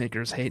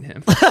 clockmakers hate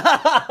him.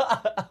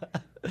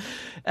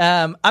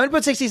 I'm gonna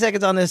put 60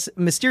 seconds on this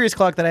mysterious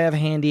clock that I have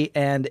handy,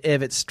 and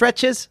if it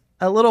stretches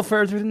a little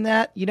further than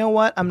that, you know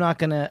what? I'm not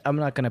gonna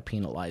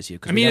penalize you.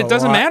 I mean, it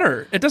doesn't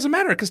matter. It doesn't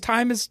matter because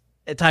time is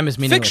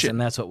meaningless, fiction.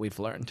 and that's what we've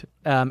learned.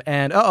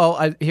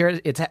 Here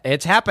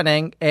it's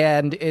happening,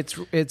 and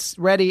it's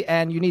ready,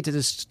 and you need to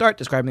just start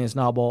describing this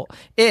novel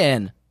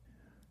in.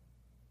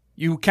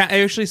 You can't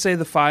actually say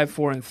the 5,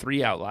 4, and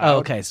 3 out loud. Oh,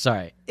 okay,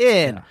 sorry.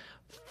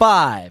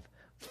 5,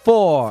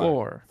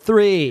 4,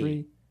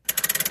 3.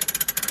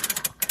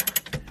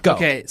 Go.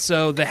 Okay,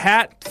 so the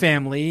Hat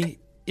family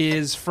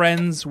is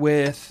friends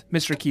with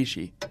Mr.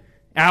 Kishi.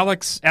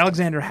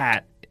 Alexander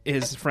Hat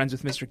is friends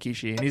with Mr.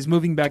 Kishi, and he's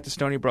moving back to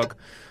Stony Brook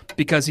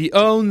because he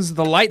owns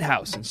the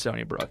Lighthouse in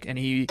Stony Brook, and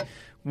he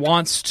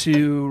wants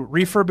to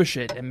refurbish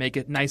it and make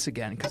it nice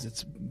again because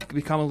it's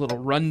become a little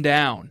run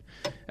down.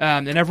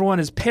 And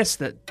everyone is pissed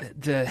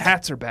that the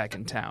Hats are back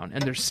in town,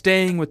 and they're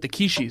staying with the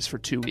Kishis for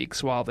 2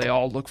 weeks while they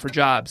all look for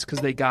jobs because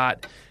they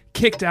got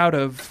kicked out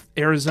of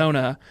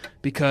Arizona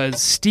because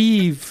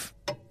Steve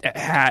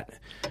Hat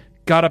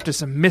got up to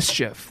some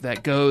mischief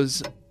that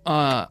goes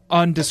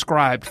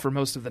undescribed for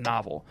most of the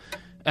novel.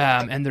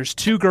 And there's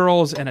 2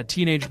 girls and a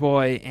teenage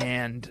boy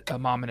and a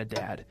mom and a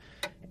dad.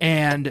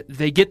 And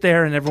they get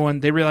there,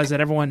 and they realize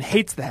that everyone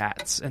hates the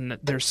Hats, and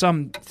that there's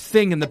some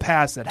thing in the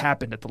past that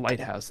happened at the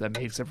Lighthouse that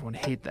makes everyone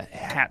hate the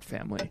Hat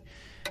family,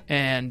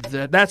 and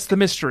that's the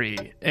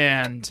mystery.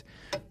 And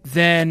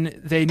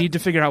then they need to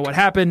figure out what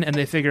happened, and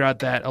they figure out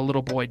that a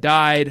little boy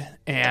died,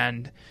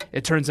 and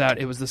it turns out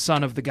it was the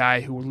son of the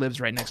guy who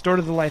lives right next door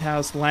to the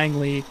Lighthouse,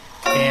 Langley,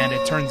 and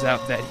it turns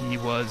out that he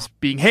was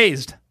being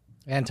hazed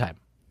and time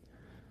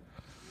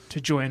to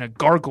join a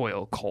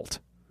gargoyle cult.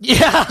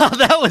 Yeah,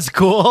 that was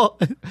cool.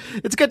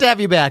 It's good to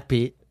have you back,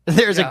 Pete.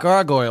 There's a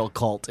gargoyle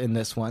cult in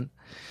this one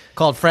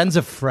called Friends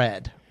of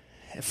Fred.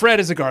 Fred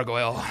is a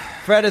gargoyle.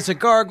 Fred is a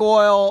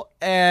gargoyle,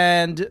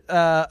 and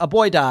a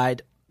boy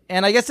died,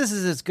 And I guess this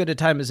is as good a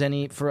time as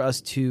any for us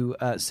to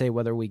say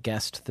whether we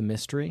guessed the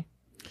mystery.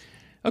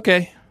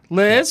 Okay.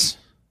 Liz,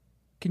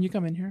 can you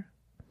come in here?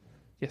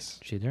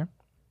 Yes. She there?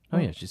 Oh,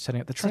 yeah, she's setting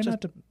up the... Try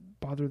not to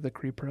bother the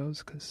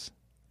Creepros, because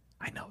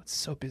I know it's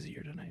so busy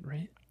here tonight,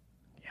 right?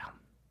 Yeah.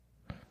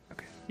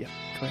 Okay. Yeah,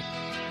 go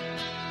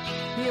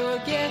ahead. You're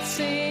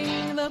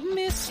guessing the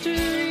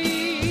mystery.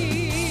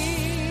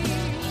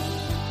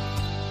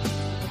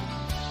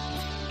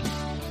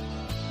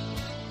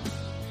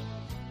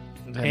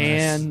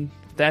 And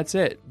that's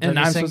it. And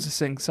I'm supposed to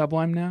sing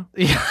Sublime now?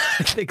 Yeah,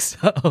 I think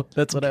so.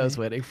 That's what I was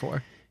waiting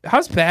for.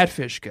 How's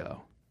Badfish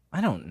go?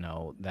 I don't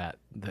know that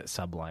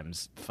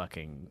Sublime's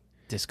fucking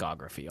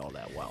discography all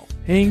that well.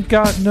 Ain't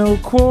got no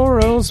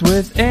quarrels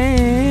with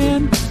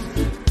Anne.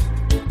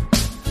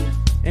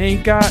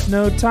 Ain't got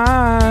no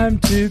time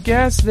to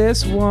guess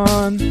this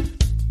one.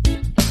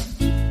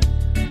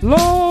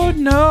 Lord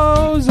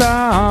knows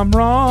I'm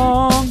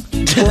wrong.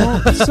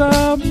 Won't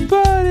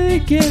somebody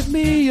get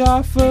me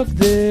off of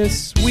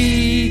this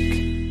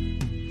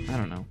week? I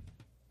don't know.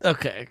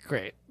 Okay,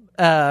 great.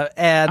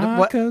 And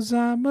what? Because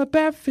I'm a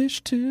bad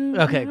fish too.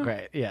 Okay,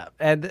 great. Yeah,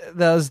 and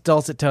those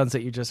dulcet tones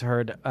that you just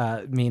heard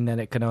mean that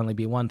it can only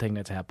be one thing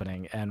that's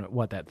happening, and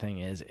what that thing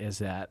is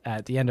that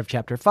at the end of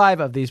chapter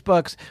 5 of these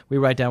books, we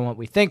write down what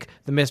we think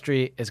the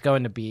mystery is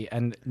going to be,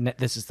 and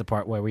this is the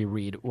part where we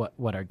read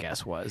what our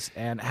guess was.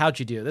 And how'd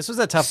you do? This was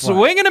a tough one.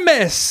 Swing and a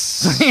miss.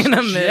 Swing and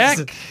a miss.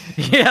 Check.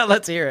 Yeah,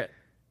 let's hear it.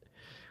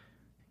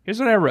 Here's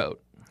what I wrote.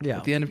 Yeah.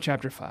 At the end of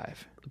chapter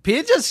 5.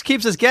 Pete just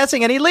keeps us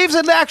guessing, and he leaves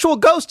an actual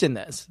ghost in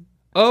this.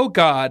 Oh,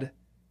 God.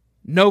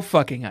 No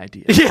fucking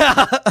idea.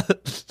 Yeah.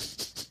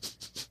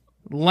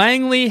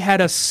 Langley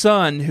had a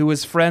son who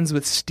was friends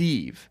with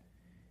Steve.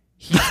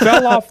 He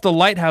fell off the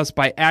lighthouse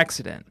by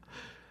accident.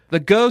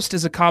 The ghost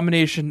is a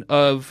combination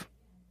of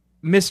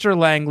Mr.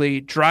 Langley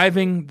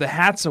driving the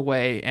hats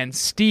away and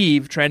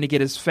Steve trying to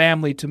get his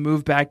family to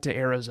move back to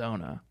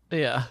Arizona.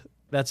 Yeah,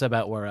 that's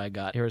about where I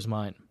got. Here's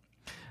mine.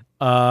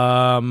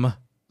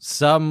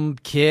 Some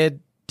kid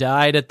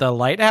died at the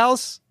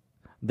lighthouse?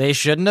 They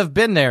shouldn't have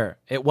been there.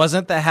 It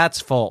wasn't the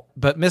hat's fault,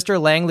 but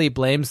Mr. Langley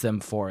blames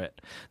them for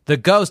it. The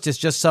ghost is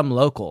just some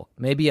local,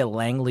 maybe a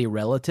Langley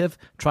relative,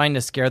 trying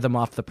to scare them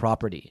off the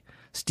property.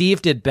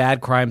 Steve did bad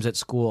crimes at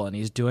school, and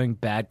he's doing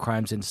bad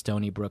crimes in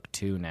Stony Brook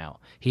too now.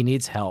 He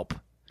needs help.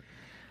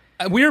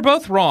 We are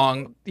both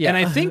wrong, Yeah. and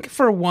I think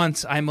for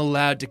once I'm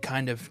allowed to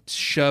kind of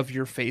shove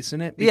your face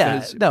in it Yeah,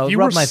 because no, you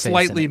rub were my face in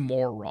slightly it.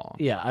 more wrong.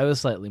 Yeah, I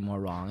was slightly more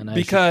wrong, and I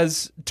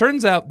Because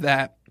turns out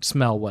that should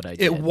smell what I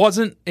did. it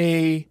wasn't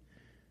a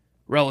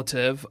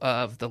relative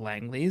of the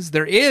Langleys.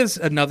 There is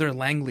another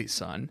Langley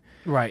son.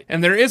 Right.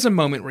 And there is a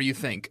moment where you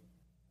think,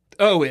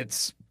 oh,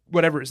 it's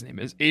whatever his name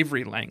is,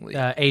 Avery Langley.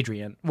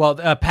 Adrian. Well,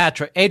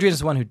 Patrick. Adrian is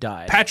the one who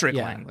died. Patrick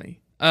Yeah. Langley.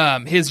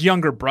 His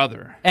younger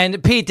brother.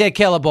 And Pete did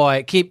kill a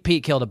boy.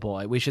 Pete killed a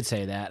boy. We should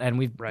say that. And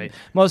we've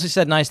mostly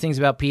said nice things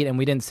about Pete, and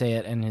we didn't say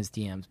it in his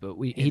DMs, but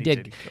he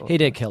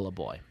did kill a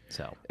boy.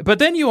 So, but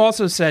then you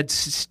also said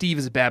Steve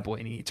is a bad boy,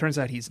 and it turns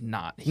out he's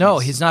not.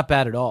 He's not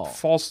bad at all.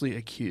 Falsely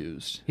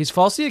accused. He's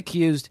falsely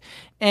accused,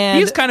 and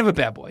he's kind of a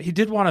bad boy. He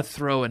did want to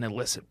throw an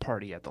illicit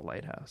party at the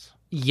lighthouse.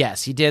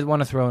 Yes, he did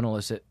want to throw an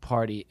illicit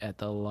party at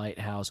the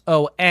lighthouse.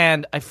 Oh,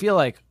 and I feel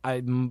like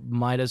I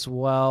might as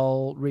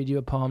well read you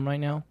a poem right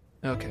now.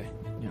 Okay.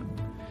 Yeah.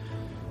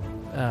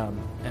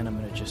 And I'm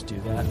going to just do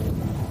that.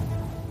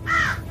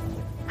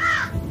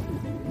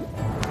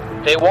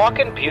 They walk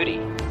in beauty,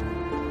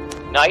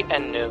 night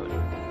and noon.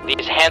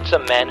 These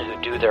handsome men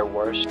who do their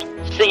worst,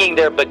 singing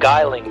their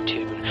beguiling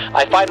tune.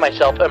 I find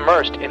myself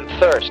immersed in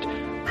thirst,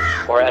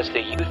 or as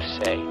the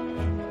youth say,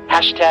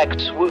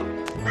 hashtag swoon.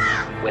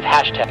 With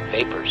hashtag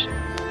vapors,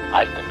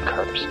 I've been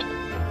cursed.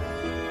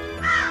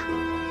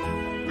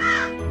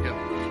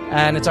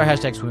 And it's our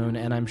hashtag swoon,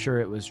 and I'm sure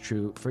it was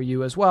true for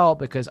you as well,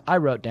 because I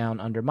wrote down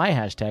under my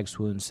hashtag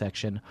swoon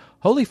section,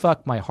 holy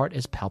fuck, my heart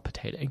is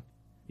palpitating.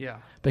 Yeah.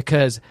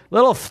 Because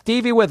little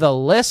Stevie with a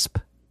lisp,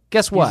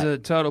 guess what? He's a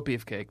total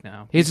beefcake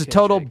now. He's a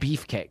total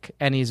beefcake,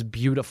 and he's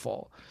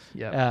beautiful.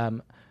 Yeah.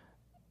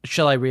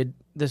 Shall I read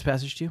this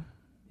passage to you?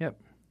 Yep.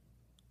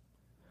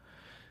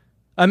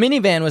 A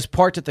minivan was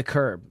parked at the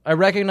curb. I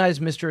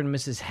recognized Mr. and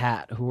Mrs.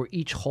 Hat, who were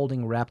each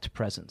holding wrapped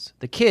presents.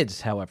 The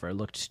kids, however,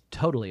 looked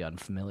totally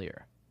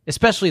unfamiliar.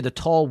 Especially the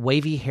tall,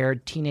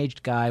 wavy-haired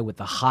teenage guy with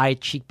the high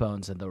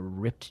cheekbones and the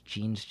ripped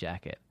jeans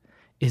jacket.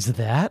 Is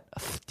that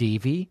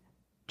Stevie?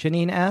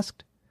 Janine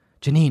asked.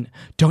 Janine,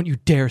 don't you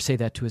dare say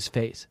that to his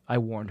face, I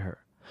warned her.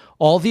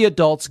 All the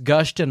adults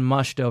gushed and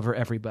mushed over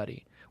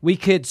everybody. We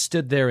kids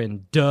stood there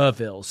in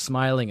Duville,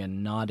 smiling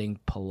and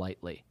nodding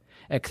politely.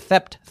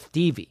 Except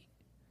Stevie.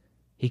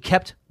 He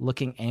kept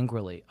looking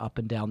angrily up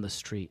and down the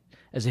street,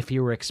 as if he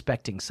were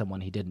expecting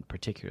someone he didn't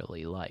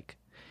particularly like.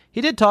 He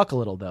did talk a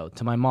little, though,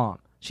 to my mom.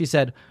 She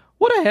said,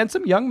 "What a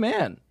handsome young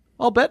man.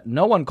 I'll bet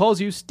no one calls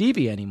you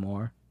Stevie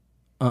anymore."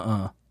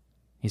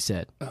 He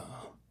said.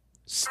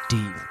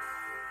 Steve.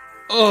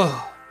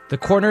 Ugh. The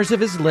corners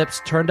of his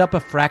lips turned up a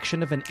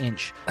fraction of an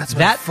inch. That's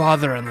my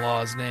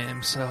father-in-law's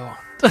name, so...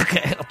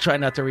 Okay, I'll try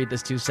not to read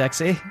this too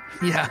sexy.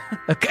 Yeah.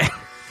 Okay.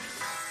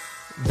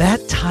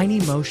 That tiny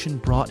motion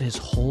brought his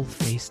whole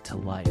face to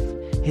life.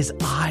 His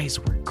eyes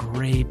were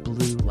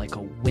gray-blue like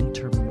a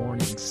winter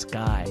morning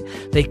sky.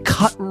 They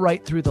cut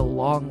right through the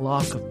long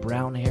lock of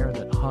brown hair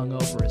that hung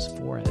over his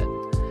forehead.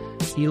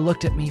 He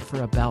looked at me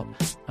for about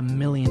a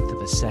millionth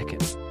of a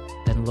second,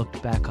 then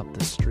looked back up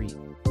the street.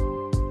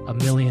 A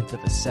millionth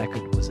of a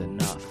second was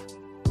enough.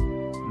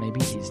 Maybe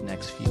these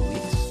next few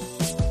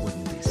weeks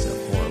wouldn't be so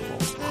horrible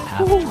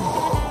after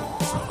all.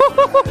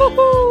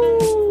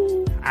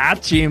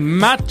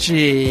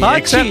 Machi. Hachi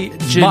Except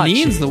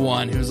Janine's machi. the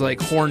one who's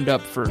like horned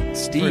up for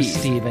Steve. For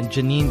Steve, and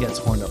Janine gets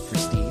horned up for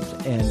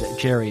Steve, and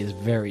Jerry is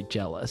very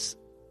jealous.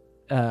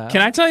 Can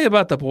I tell you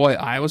about the boy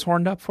I was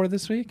horned up for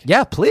this week?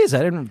 Yeah, please.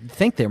 I didn't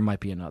think there might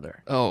be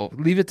another. Oh,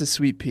 leave it to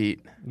Sweet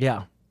Pete.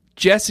 Yeah.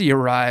 Jesse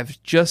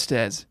arrived just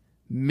as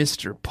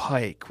Mr.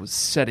 Pike was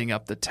setting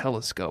up the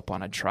telescope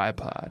on a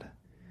tripod.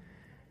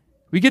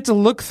 We get to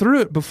look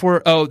through it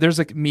before... Oh, there's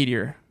a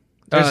meteor.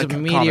 There's a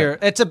meteor.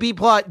 Comet. It's a B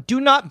plot. Do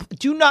not.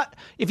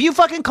 If you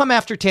fucking come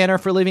after Tanner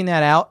for leaving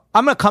that out,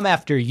 I'm going to come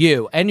after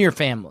you and your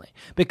family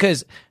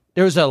because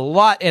there's a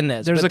lot in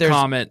this. There's a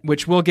comet,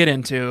 which we'll get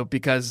into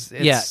because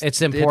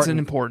it's important. It's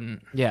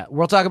important. Yeah,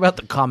 we'll talk about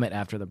the comet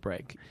after the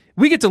break.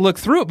 We get to look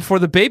through it before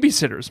the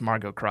babysitters,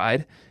 Margot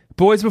cried.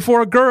 Boys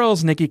before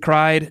girls, Nikki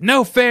cried.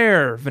 No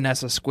fair,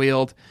 Vanessa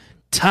squealed.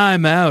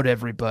 Time out,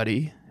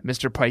 everybody,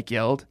 Mr. Pike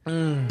yelled.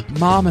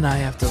 Mom and I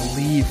have to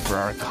leave for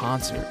our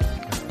concert.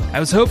 I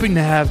was hoping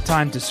to have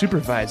time to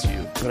supervise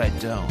you, but I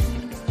don't.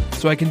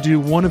 So I can do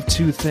one of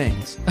two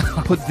things.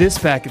 Put this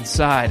back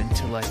inside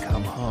until I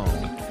come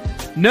home.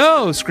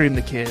 No, screamed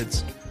the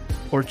kids.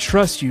 Or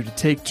trust you to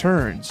take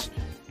turns.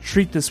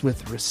 Treat this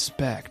with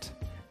respect.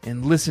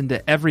 And listen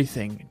to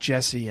everything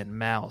Jesse and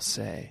Mal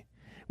say.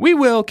 We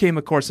will, came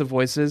a chorus of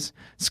voices.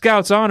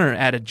 Scout's honor,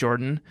 added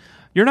Jordan.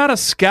 You're not a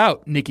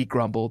scout, Nikki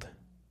grumbled.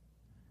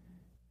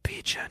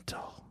 Be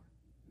gentle,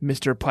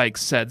 Mr. Pike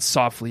said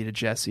softly to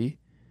Jesse.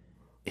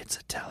 It's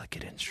a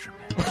delicate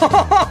instrument.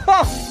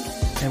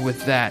 And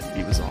with that,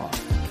 he was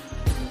off.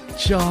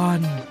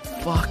 John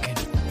fucking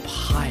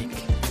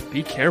Pike.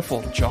 Be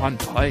careful, John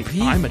Pike.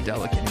 I'm a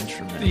delicate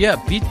instrument.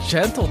 Yeah, be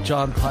gentle,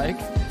 John Pike.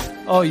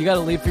 Oh, you got to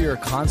leave for your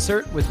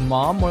concert with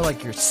Mom? More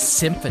like your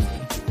symphony.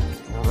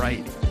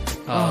 Right.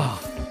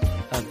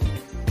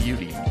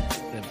 Beauty.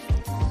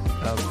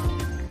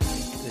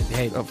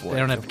 Hey, Of what? they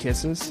don't have Of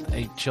kisses?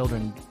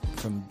 children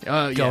from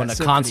Yeah, going to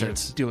symphony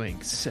concerts. of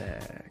doing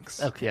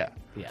sex. Okay. Yeah.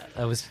 Yeah,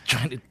 I was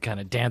trying to kind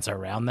of dance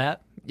around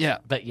that. Yeah.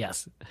 But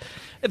yes,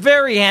 a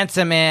very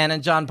handsome man,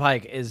 and John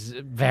Pike is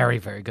very,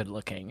 very good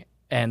looking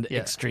and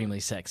extremely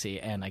sexy,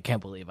 and I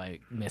can't believe I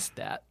missed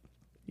that.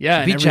 Yeah,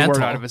 and Be every gentle.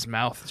 word out of his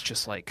mouth is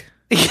just like,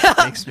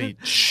 makes me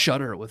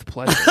shudder with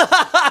pleasure.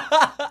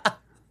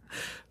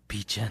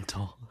 Be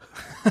gentle.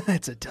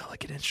 It's a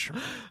delicate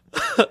instrument.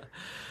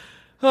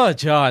 Oh,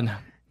 John.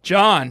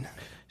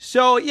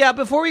 So, yeah,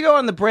 before we go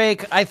on the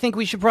break, I think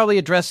we should probably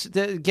address,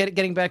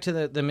 getting back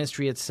to the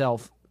mystery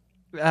itself.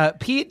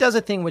 Pete does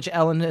a thing which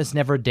Ellen has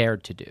never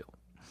dared to do.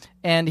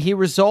 And he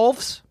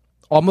resolves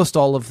almost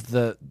all of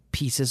the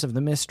pieces of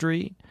the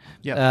mystery.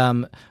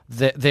 Yep.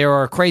 There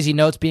are crazy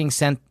notes being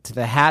sent to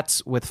the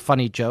hats with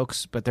funny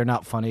jokes, but they're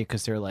not funny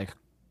because they're, like,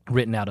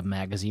 written out of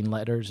magazine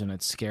letters, and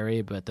it's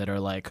scary, but that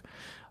are like,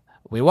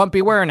 we won't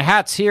be wearing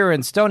hats here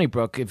in Stony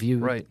Brook if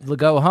you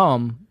go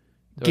home.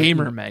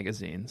 Gamer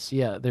magazines.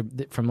 Yeah, they're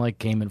from like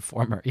Game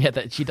Informer. Yeah,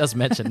 she does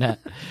mention that.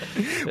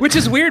 Which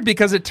is weird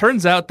because it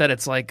turns out that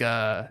it's like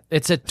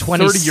it's a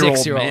 30-year-old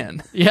 26-year-old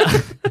man.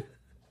 Yeah.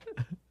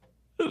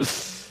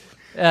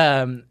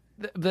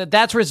 But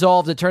that's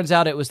resolved. It turns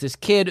out it was this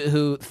kid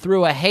who,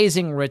 through a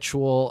hazing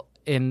ritual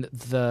in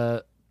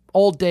the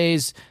old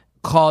days,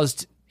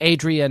 caused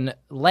Adrian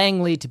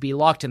Langley to be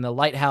locked in the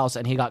lighthouse,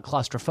 and he got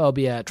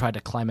claustrophobia, tried to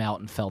climb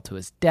out, and fell to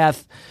his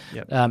death.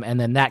 Yep. And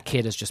then that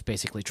kid is just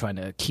basically trying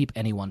to keep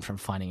anyone from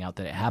finding out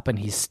that it happened.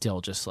 He's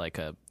still just like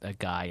a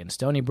guy in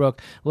Stony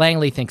Brook.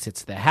 Langley thinks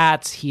it's the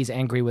hats. He's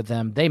angry with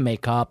them. They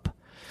make up.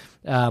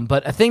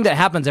 But a thing that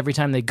happens every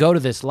time they go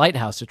to this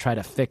lighthouse to try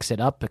to fix it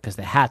up, because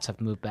the hats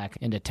have moved back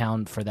into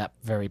town for that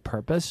very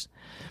purpose,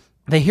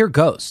 they hear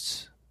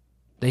ghosts.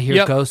 They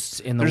hear ghosts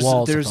in the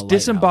walls. There's of the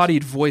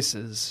disembodied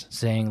voices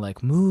saying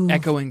like, "Move,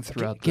 echoing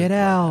throughout. Get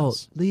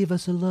out, leave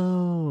us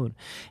alone."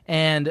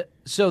 And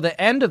so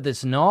the end of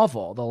this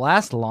novel, the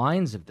last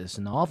lines of this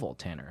novel,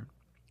 Tanner.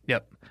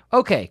 Yep.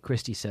 Okay,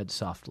 Christy said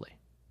softly.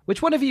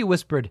 Which one of you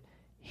whispered,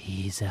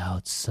 "He's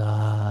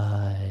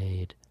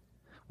outside,"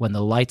 when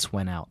the lights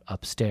went out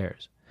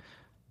upstairs?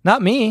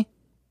 Not me,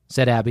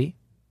 said Abby.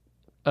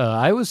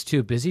 I was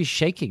too busy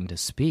shaking to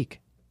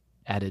speak,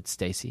 added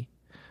Stacy.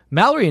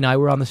 Mallory and I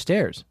were on the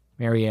stairs,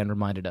 Marianne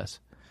reminded us.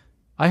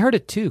 I heard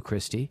it too,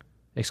 Christy,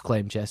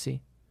 exclaimed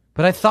Jessie.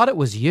 But I thought it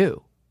was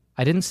you.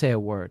 I didn't say a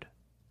word.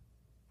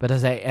 But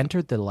as I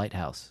entered the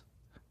lighthouse,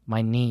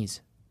 my knees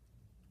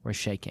were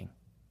shaking.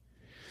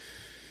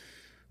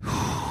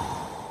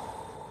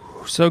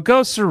 So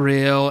ghosts are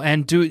real,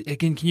 and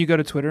can you go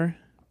to Twitter?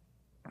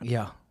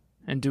 Yeah.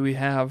 And do we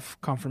have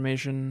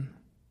confirmation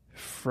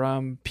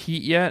from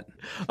Pete yet?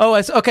 Oh,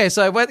 okay.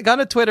 So I gone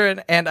to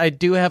Twitter and I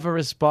do have a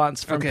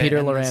response from Peter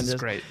and Larandis. This is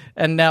great.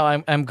 And now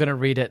I'm going to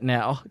read it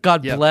now.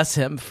 God bless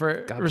him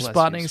for God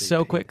responding bless you, so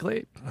sweet Pete.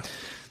 quickly.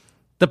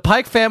 The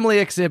Pike family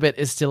exhibit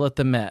is still at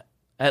the Met.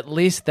 At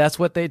least that's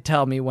what they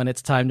tell me when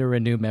it's time to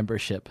renew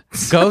membership.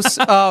 Ghosts.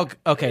 Oh,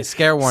 okay.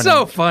 Scare warning.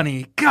 So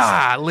funny.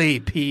 Golly,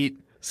 Pete.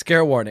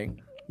 Scare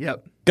warning.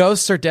 Yep.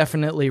 Ghosts are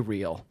definitely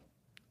real.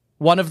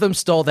 One of them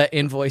stole that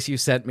invoice you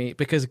sent me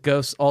because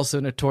ghosts also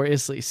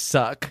notoriously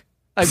suck.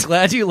 I'm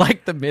glad you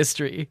liked the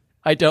mystery.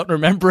 I don't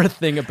remember a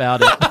thing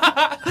about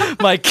it.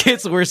 My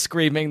kids were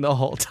screaming the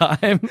whole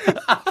time.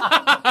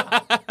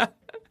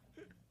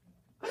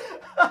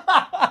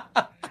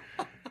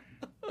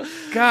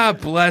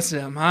 God bless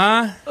him,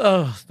 huh?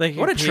 Oh, thank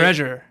you. What a Pete.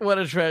 treasure. What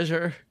a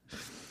treasure.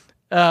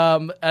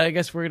 I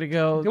guess we're gonna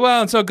go.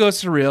 Well, and so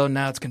ghosts are real, and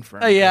now it's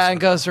confirmed. Yeah, and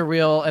ghosts are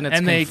real, and it's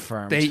and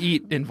confirmed. they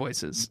eat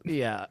invoices.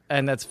 Yeah,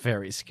 and that's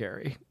very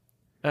scary.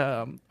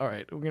 All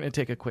right, we're gonna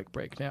take a quick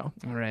break now.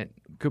 All right.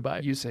 Goodbye.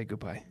 You say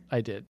goodbye.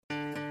 I did.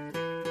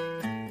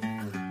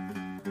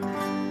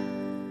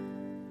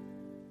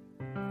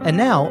 And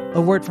now,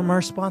 a word from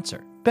our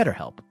sponsor,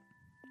 BetterHelp.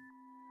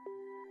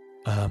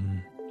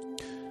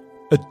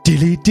 A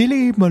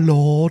dilly, my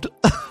lord.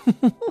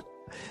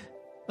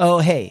 Oh,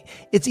 hey,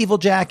 it's Evil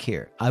Jack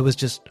here. I was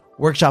just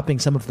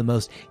workshopping some of the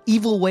most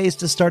evil ways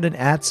to start an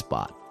ad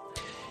spot.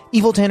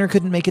 Evil Tanner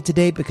couldn't make it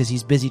today because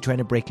he's busy trying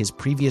to break his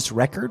previous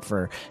record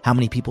for how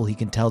many people he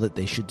can tell that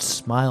they should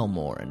smile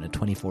more in a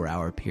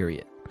 24-hour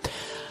period.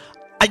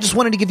 I just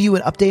wanted to give you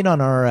an update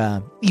on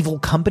our evil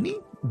company,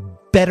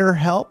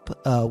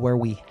 BetterHelp, where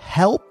we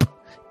help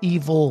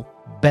evil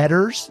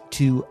bettors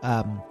to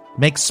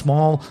make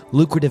small,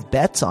 lucrative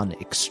bets on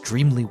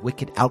extremely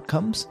wicked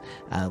outcomes.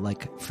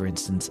 Like, for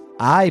instance,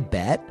 I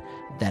bet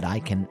that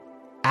I can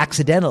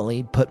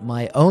accidentally put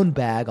my own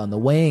bag on the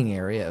weighing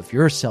area of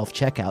your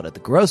self-checkout at the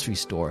grocery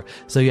store,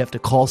 so you have to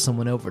call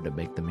someone over to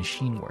make the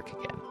machine work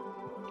again.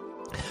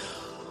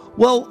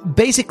 Well,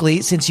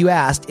 basically, since you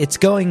asked, it's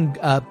going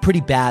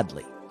pretty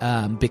badly.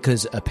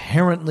 Because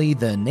apparently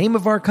the name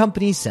of our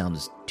company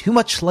sounds too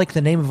much like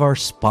the name of our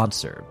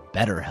sponsor,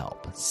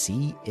 BetterHelp.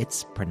 See,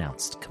 it's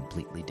pronounced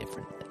completely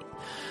differently.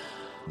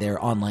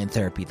 They're online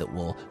therapy that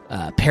will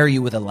pair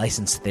you with a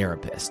licensed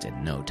therapist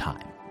in no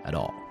time at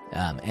all.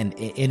 And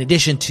in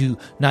addition to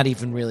not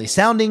even really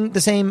sounding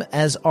the same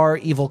as our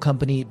evil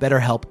company,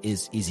 BetterHelp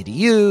is easy to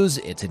use,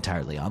 it's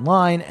entirely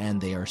online,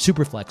 and they are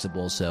super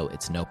flexible, so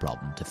it's no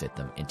problem to fit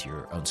them into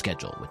your own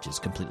schedule, which is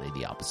completely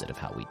the opposite of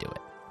how we do it.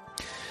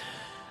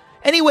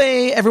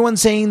 Anyway, everyone's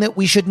saying that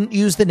we shouldn't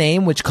use the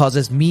name, which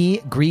causes me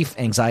grief,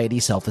 anxiety,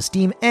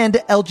 self-esteem, and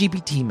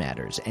LGBT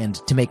matters. And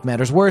to make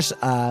matters worse,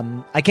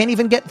 I can't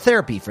even get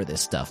therapy for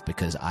this stuff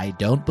because I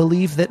don't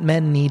believe that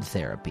men need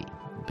therapy,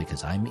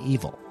 because I'm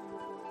evil.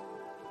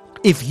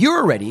 If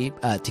you're ready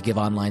to give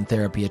online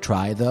therapy a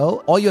try,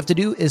 though, all you have to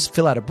do is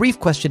fill out a brief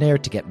questionnaire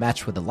to get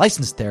matched with a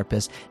licensed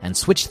therapist and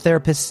switch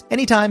therapists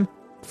anytime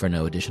for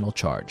no additional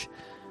charge.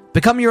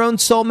 Become your own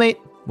soulmate,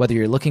 whether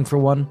you're looking for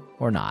one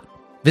or not.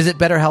 Visit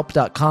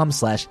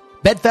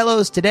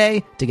BetterHelp.com/Bedfellows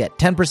today to get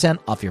 10%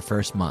 off your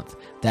first month.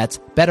 That's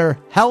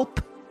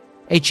BetterHelp,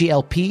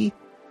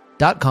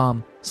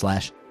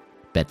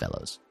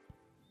 HELP.com/Bedfellows.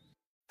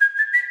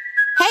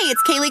 Hey,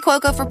 it's Kaylee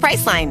Cuoco for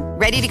Priceline.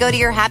 Ready to go to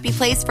your happy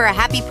place for a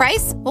happy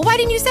price? Well, why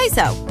didn't you say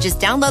so? Just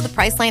download the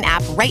Priceline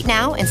app right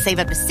now and save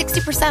up to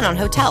 60% on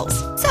hotels.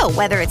 So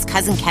whether it's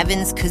Cousin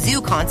Kevin's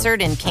Kazoo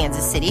Concert in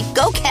Kansas City,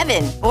 go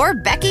Kevin, or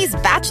Becky's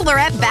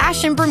Bachelorette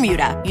Bash in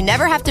Bermuda, you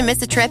never have to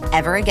miss a trip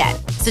ever again.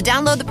 So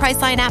download the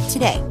Priceline app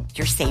today.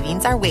 Your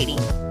savings are waiting.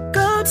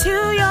 Go to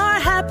your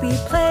happy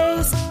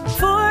place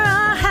for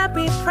a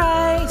happy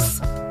price.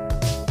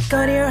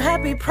 Go to your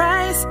happy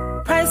price,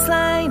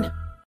 Priceline.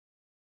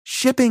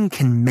 Shipping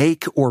can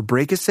make or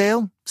break a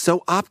sale,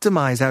 so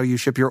optimize how you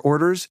ship your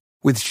orders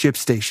with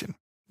ShipStation.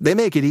 They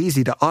make it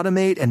easy to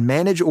automate and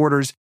manage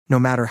orders no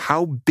matter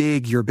how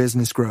big your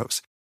business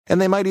grows.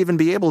 And they might even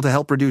be able to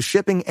help reduce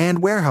shipping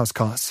and warehouse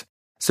costs.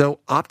 So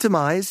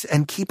optimize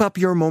and keep up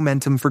your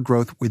momentum for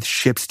growth with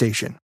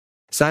ShipStation.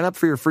 Sign up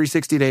for your free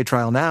 60-day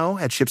trial now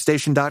at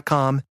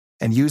ShipStation.com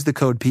and use the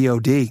code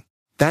POD.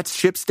 That's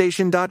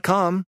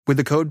ShipStation.com with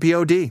the code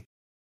POD.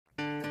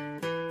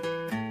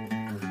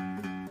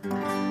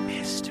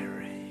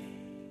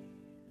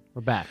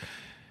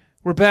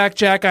 We're back,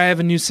 Jack. I have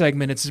a new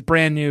segment. It's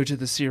brand new to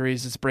the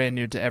series. It's brand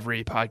new to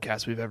every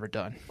podcast we've ever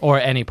done. Or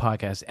any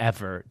podcast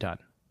ever done.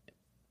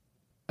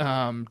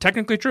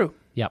 Technically true.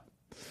 Yep.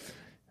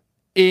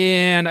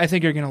 And I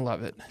think you're going to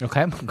love it.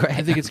 Okay, great.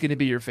 I think it's going to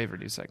be your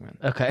favorite new segment.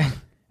 Okay.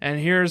 And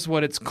here's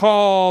what it's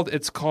called.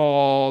 It's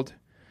called...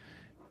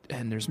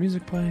 And there's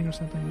music playing or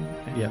something.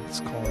 Yeah. It's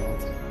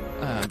called...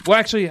 well,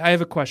 actually, I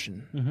have a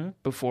question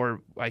before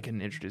I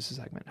can introduce the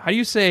segment. How do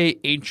you say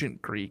ancient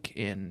Greek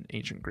in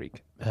ancient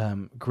Greek?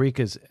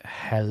 Greek is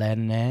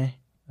Hellene,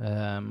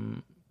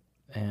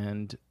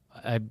 and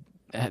I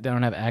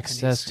don't have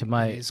access to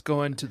my... He's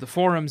going to the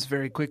forums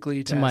very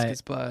quickly to ask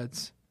his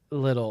buds.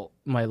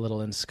 my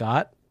Little and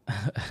Scott.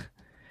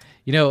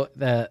 You know,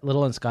 the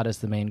Little and Scott is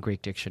the main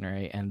Greek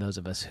dictionary, and those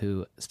of us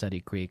who study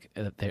Greek,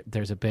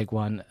 there's a big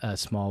one, a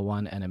small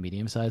one, and a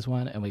medium-sized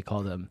one, and we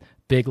call them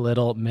Big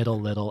Little, Middle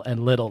Little,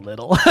 and Little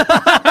Little.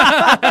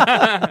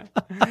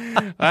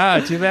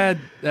 Wow, too bad.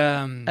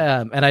 And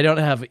I don't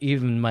have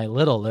even my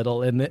Little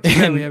Little in the.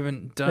 We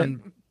haven't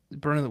done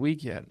Burn of the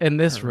Week yet in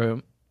this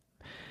room.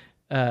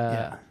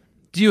 Yeah.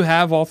 Do you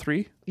have all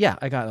three? Yeah,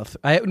 I got.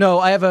 I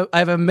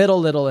have a Middle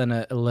Little and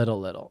a Little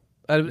Little.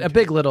 A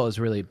Big Little is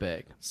really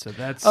big. So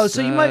that's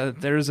so you might.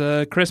 There's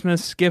a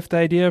Christmas gift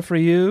idea for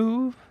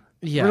you,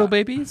 Yeah. little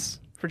babies,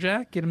 for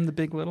Jack. Get him the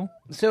Big Little.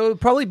 So it would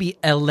probably be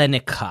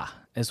Ellenica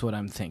is what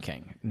I'm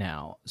thinking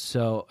now.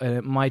 So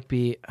it might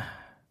be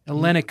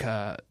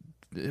Ellenica.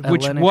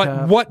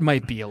 Ellenica. What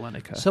might be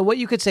Ellenica? So what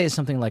you could say is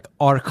something like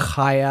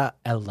Archaea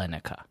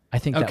Ellenica. I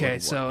think that would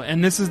work. So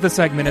and this is the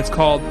segment. It's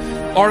called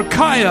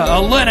Archaea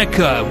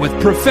Ellenica with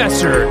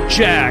Professor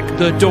Jack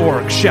the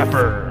Dork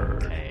Shepherd.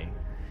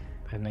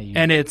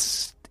 And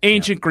it's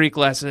ancient Greek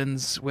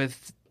lessons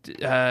with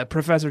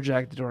Professor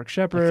Jack the Dork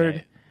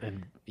Shepherd. Okay.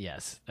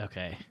 Yes.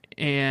 Okay.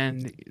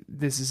 And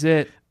this is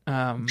it.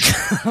 You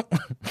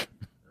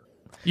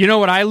know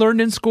what I learned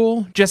in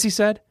school? Jesse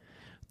said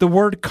the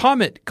word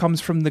comet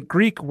comes from the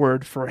Greek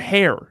word for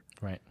hair.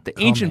 Right. The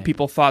ancient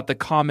people thought the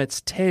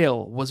comet's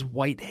tail was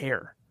white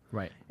hair.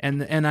 Right.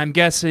 And I'm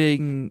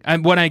guessing.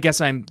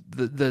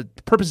 The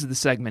purpose of the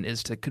segment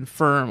is to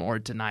confirm or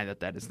deny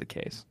that is the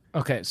case.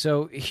 Okay.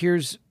 So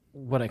here's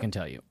what I can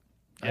tell you.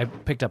 I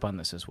picked up on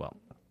this as well.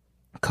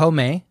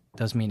 Kome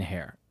does mean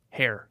hair.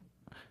 Hair.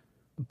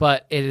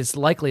 But it is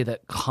likely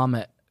that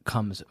comet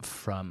comes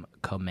from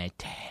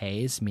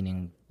kometes,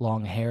 meaning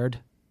long-haired.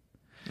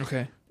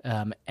 Okay.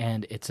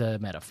 And it's a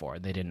metaphor.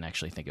 They didn't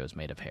actually think it was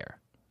made of hair.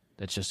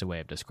 That's just a way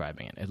of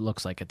describing it. It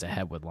looks like it's a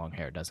head with long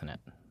hair, doesn't it?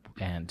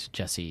 And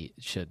Jessie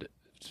should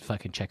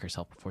fucking check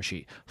herself before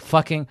she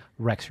fucking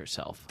wrecks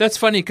herself. That's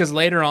funny because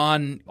later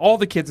on, all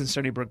the kids in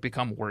Stony Brook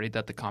become worried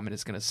that the comet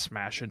is going to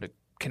smash into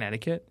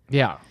Connecticut.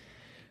 Yeah.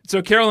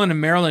 So Carolyn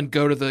and Marilyn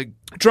go to the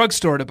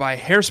drugstore to buy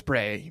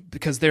hairspray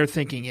because their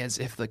thinking is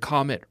if the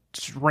comet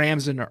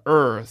rams into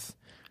Earth,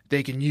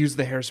 they can use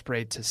the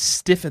hairspray to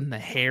stiffen the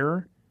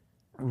hair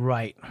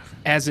right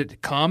as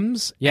it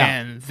comes, yeah,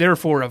 and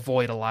therefore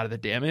avoid a lot of the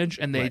damage.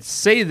 And they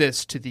say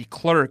this to the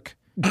clerk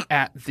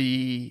at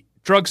the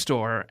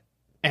drugstore,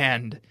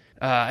 and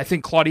I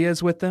think Claudia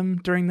is with them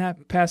during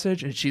that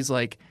passage, and she's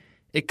like,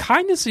 it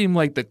kind of seemed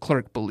like the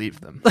clerk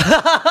believed them.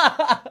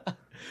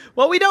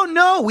 Well, we don't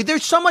know.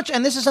 There's so much,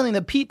 and this is something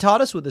that Pete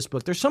taught us with this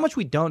book. There's so much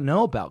we don't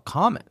know about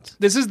comets.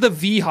 This is the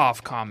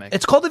Vhoff comet.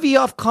 It's called the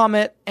Vhoff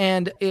comet,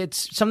 and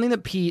it's something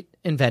that Pete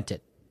invented.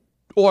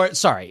 Or,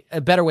 sorry,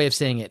 a better way of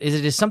saying it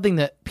is something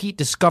that Pete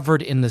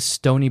discovered in the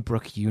Stony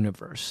Brook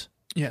universe.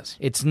 Yes.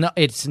 It's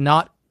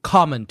not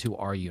common to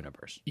our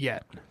universe.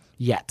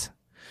 Yet.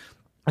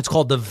 It's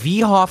called the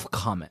Vhoff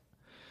comet.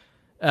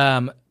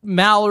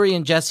 Mallory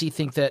and Jesse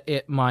think that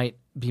it might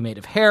be made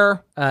of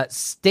hair.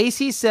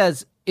 Stacy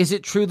says, is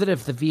it true that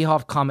if the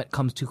Vhoff comet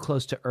comes too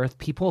close to Earth,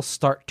 people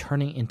start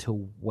turning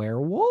into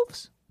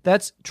werewolves?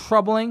 That's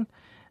troubling.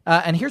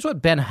 And here's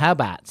what Ben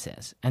Habat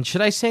says. And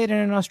should I say it in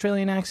an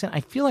Australian accent? I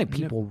feel like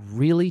people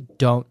really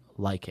don't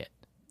like it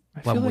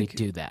when we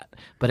do that.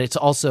 But it's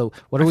also,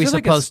 what are we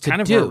supposed to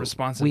do? It's kind of our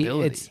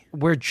responsibility.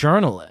 We're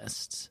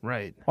journalists.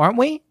 Right. Aren't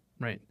we?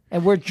 Right.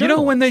 And we're journalists. You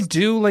know when they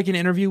do like an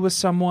interview with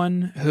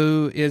someone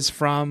who is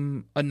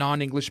from a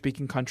non-English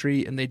speaking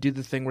country and they do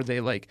the thing where they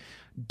like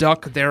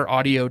duck their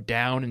audio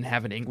down and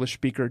have an English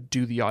speaker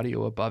do the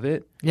audio above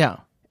it? Yeah.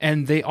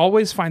 And they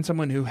always find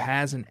someone who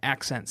has an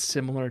accent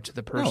similar to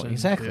the person. No,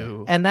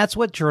 exactly. And that's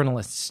what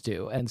journalists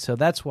do. And so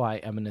that's why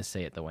I'm going to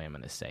say it the way I'm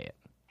going to say it.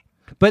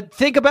 But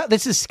think about,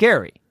 this is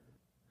scary.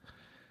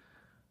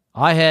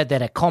 I heard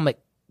that a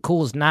comet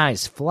caused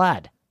Noah's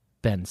flood,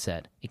 Ben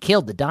said. It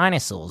killed the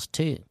dinosaurs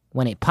too.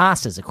 When it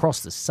passes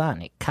across the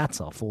sun, it cuts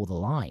off all the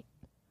light.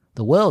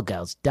 The world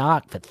goes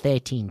dark for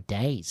 13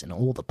 days and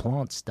all the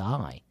plants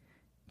die.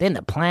 Then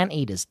the plant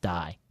eaters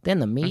die. Then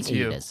the meat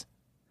eaters.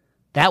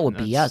 That would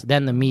be us.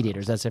 Then the meat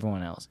eaters. That's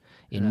everyone else.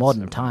 In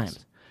modern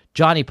times.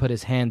 Johnny put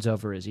his hands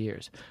over his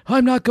ears.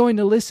 I'm not going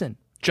to listen.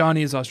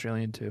 Johnny is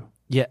Australian too.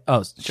 Yeah.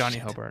 Oh, Johnny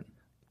Hobart.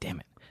 Damn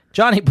it.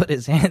 Johnny put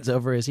his hands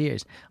over his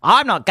ears.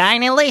 I'm not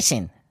going to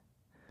listen.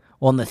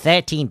 On the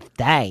 13th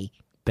day,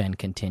 Ben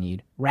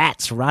continued,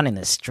 rats run in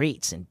the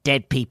streets and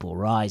dead people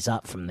rise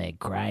up from their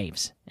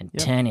graves and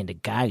turn into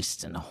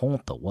ghosts and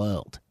haunt the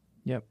world.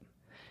 Yep.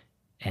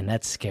 And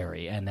that's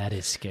scary, and that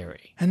is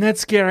scary. And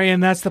that's scary,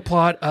 and that's the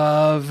plot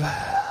of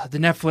the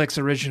Netflix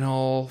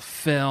original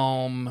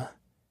film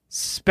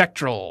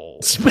Spectral.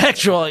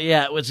 Spectral,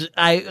 yeah, which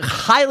I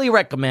highly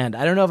recommend.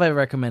 I don't know if I've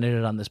recommended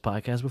it on this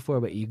podcast before,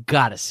 but you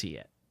gotta see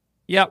it.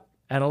 Yep.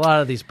 And a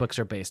lot of these books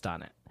are based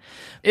on it.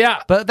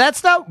 Yeah. But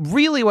that's not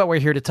really what we're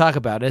here to talk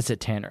about, is it,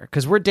 Tanner?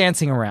 Because we're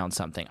dancing around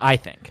something, I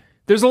think.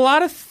 There's a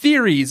lot of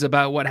theories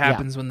about what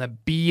happens when the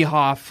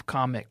Bhoff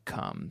comet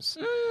comes.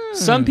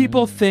 Some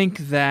people think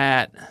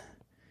that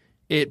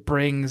it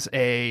brings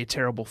a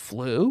terrible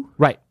flu.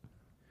 Right.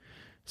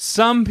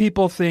 Some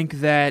people think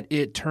that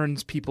it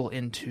turns people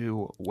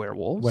into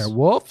werewolves.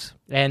 Werewolves.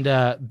 And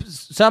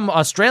some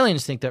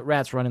Australians think that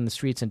rats run in the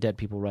streets and dead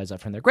people rise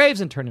up from their graves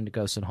and turn into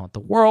ghosts and haunt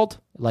the world,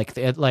 like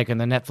in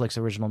the Netflix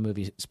original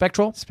movie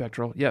Spectral.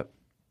 Spectral, yep.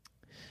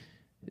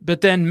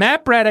 But then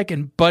Matt Braddock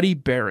and Buddy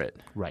Barrett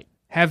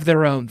have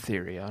their own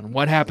theory on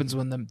what happens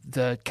when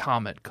the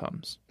comet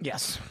comes.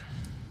 Yes.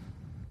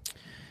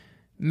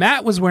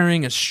 Matt was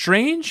wearing a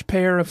strange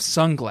pair of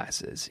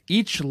sunglasses.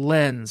 Each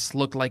lens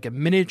looked like a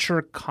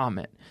miniature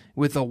comet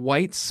with a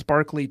white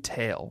sparkly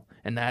tail.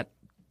 And that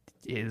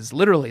is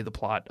literally the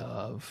plot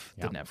of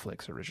the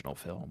Netflix original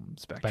film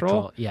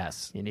Spectral.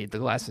 Yes. You need the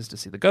glasses to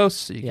see the ghosts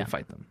so you can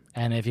fight them.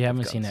 And if you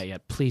haven't seen that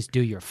yet, please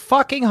do your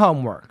fucking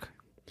homework.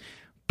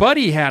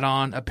 Buddy had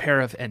on a pair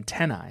of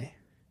antennae.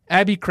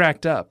 Abby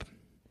cracked up.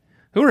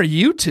 Who are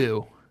you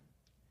two?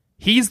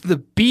 He's the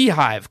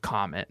beehive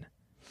comet.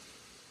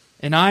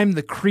 And I'm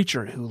the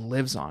creature who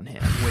lives on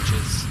him, which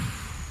is...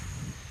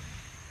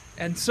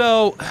 And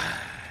so...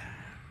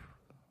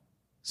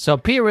 So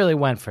Pete really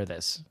went for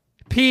this.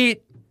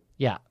 Pete...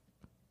 Yeah.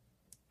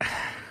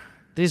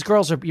 These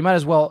girls are... You might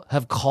as well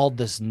have called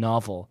this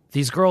novel.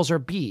 These girls are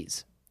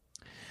bees.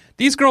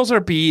 These girls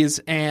are bees,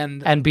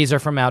 and bees are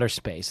from outer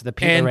space. The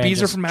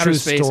bees are from outer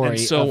space, and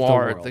so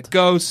are the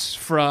ghosts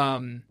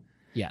from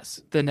the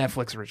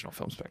Netflix original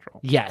film Spectral.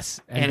 Yes.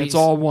 And it's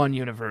all one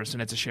universe,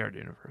 and it's a shared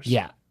universe.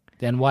 Yeah.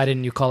 Then why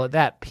didn't you call it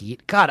that,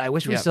 Pete? God, I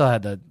wish we still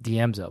had the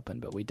DMs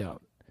open, but we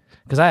don't.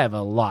 Because I have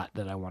a lot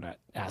that I want to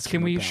ask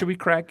him about. Should we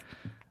crack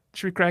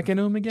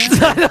into him again?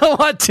 I don't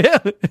want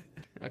to.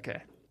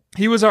 Okay.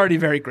 He was already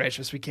very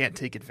gracious. We can't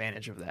take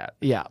advantage of that.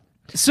 Yeah.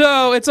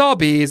 So it's all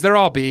bees. They're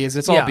all bees.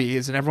 It's all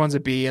bees, and everyone's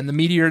a bee. And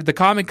the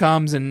comet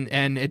comes, and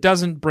it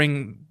doesn't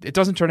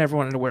turn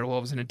everyone into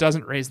werewolves, and it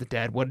doesn't raise the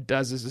dead. What it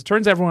does is it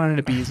turns everyone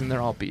into bees, and they're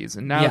all bees.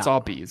 And now it's all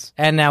bees.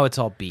 And now it's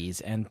all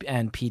bees.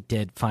 And Pete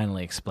did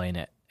finally explain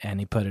it. And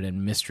he put it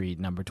in mystery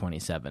number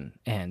 27.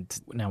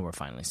 And now we're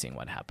finally seeing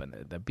what happened.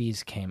 The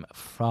bees came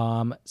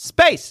from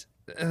space.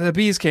 The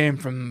bees came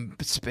from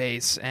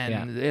space,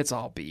 and it's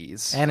all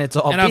bees. And it's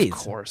all bees. And of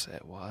course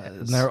it was.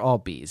 And they're all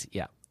bees,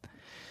 yeah.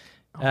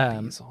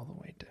 All bees all the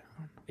way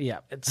down.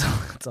 Yeah,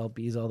 it's all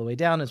bees all the way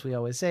down, as we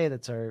always say.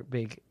 That's our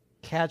big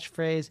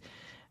catchphrase.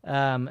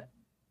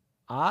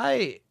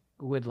 I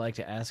would like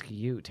to ask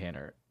you,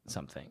 Tanner,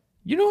 something.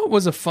 You know what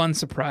was a fun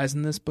surprise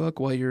in this book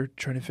while you're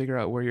trying to figure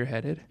out where you're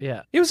headed?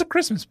 Yeah. It was a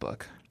Christmas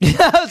book.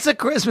 Yeah, it's a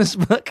Christmas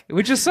book.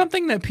 Which is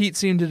something that Pete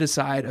seemed to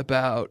decide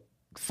about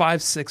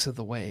 5/6 of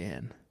the way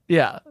in.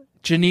 Yeah.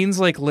 Janine's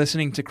like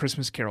listening to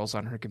Christmas carols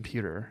on her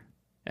computer.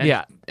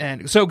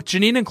 And so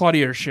Janine and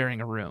Claudia are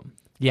sharing a room.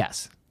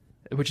 Yes.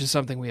 Which is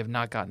something we have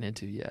not gotten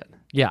into yet.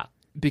 Yeah.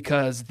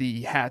 Because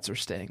the hats are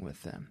staying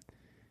with them.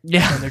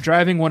 Yeah. And they're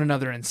driving one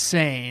another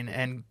insane,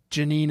 and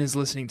Janine is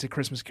listening to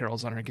Christmas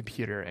carols on her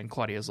computer, and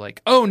Claudia's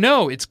like, oh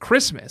no, it's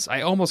Christmas.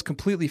 I almost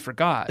completely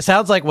forgot. It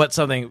sounds like what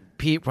something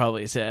Pete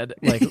probably said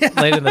late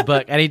in the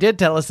book. And he did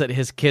tell us that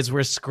his kids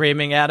were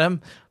screaming at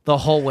him the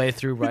whole way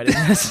through writing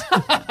this.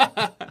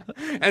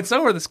 And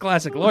so are the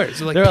Scholastic lawyers.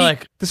 They're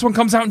like, this one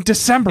comes out in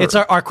December. It's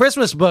our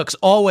Christmas books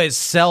always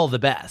sell the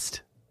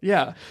best.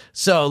 Yeah.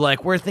 So,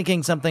 we're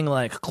thinking something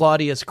like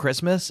Claudia's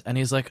Christmas, and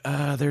he's like,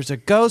 there's a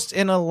ghost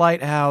in a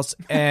lighthouse,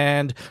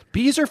 and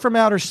bees are from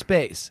outer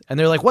space. And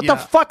they're like, what the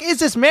fuck is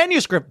this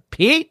manuscript,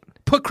 Pete?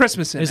 Put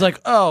Christmas in He's like,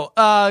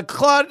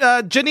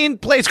 Janine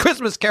plays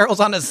Christmas carols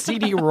on a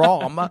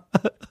CD-ROM.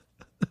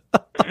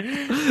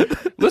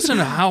 Listen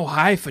to how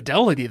high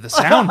fidelity the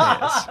sound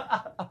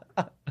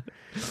is.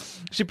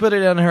 She put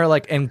it on her,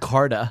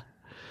 Encarta.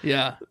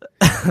 Yeah.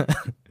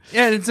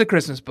 Yeah, it's a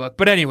Christmas book.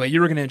 But anyway,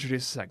 you were going to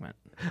introduce a segment.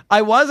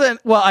 I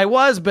wasn't. Well, I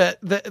was, but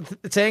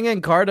saying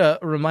Encarta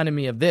reminded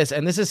me of this,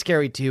 and this is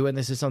scary too, and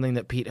this is something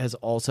that Pete has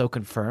also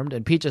confirmed,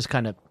 and Pete just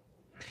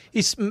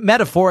he's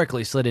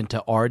metaphorically slid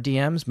into our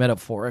DMs,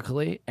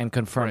 and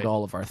confirmed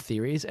all of our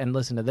theories, and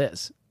listen to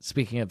this.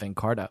 Speaking of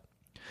Encarta.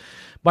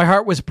 My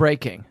heart was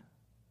breaking,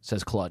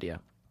 says Claudia.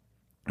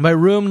 My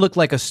room looked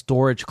like a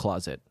storage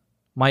closet.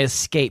 My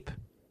escape,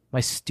 my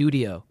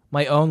studio,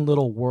 my own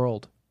little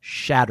world,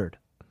 shattered.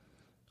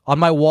 On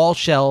my wall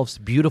shelves,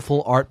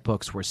 beautiful art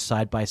books were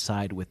side by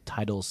side with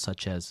titles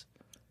such as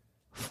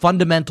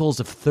Fundamentals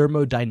of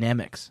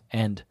Thermodynamics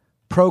and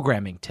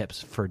Programming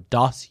Tips for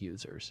DOS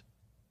Users.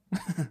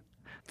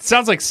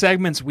 Sounds like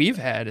segments we've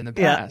had in the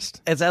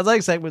past. It sounds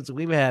like segments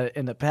we've had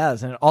in the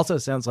past, and it also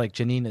sounds like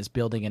Janine is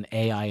building an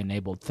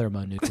AI-enabled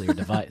thermonuclear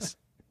device.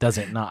 Does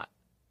it not?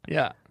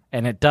 Yeah.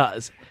 And it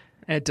does.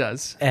 It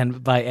does.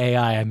 And by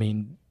AI, I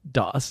mean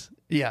DOS.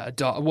 Yeah,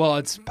 well,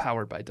 it's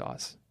powered by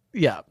DOS.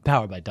 Yeah,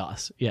 powered by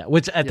DOS. Yeah,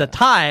 which at the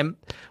time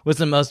was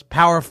the most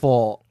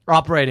powerful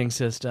operating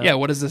system. Yeah,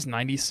 what is this,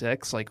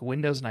 96?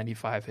 Windows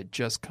 95 had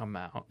just come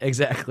out.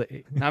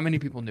 Exactly. Not many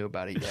people knew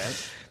about it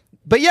yet.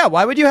 But yeah,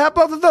 why would you have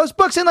both of those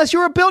books unless you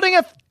were building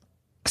a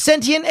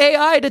sentient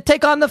AI to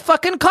take on the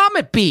fucking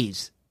comet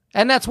bees?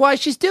 And that's why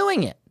she's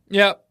doing it.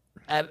 Yep.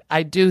 And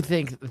I do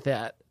think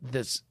that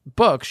this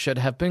book should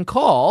have been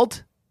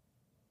called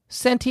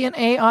Sentient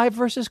AI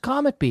versus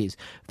Comet Bees.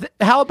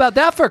 How about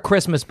that for a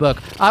Christmas book?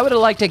 I would have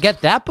liked to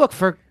get that book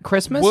for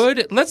Christmas.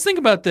 Let's think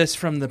about this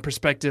from the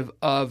perspective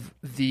of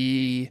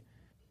the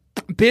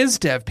biz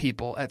dev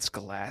people at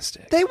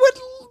Scholastic. They would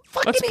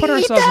fucking Let's put eat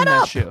ourselves in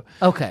that up. shoe.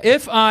 Okay.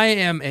 If I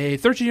am a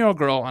 13-year-old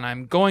girl and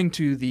I'm going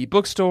to the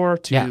bookstore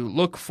to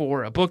look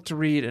for a book to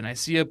read, and I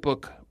see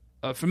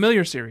a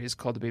familiar series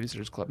called The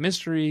Babysitter's Club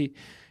Mystery,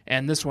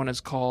 and this one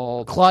is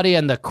called Claudia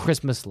and the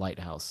Christmas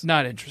Lighthouse.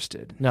 Not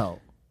interested.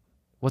 No.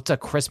 What's a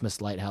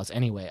Christmas lighthouse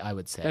anyway, I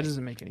would say? That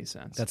doesn't make any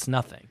sense. That's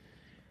nothing.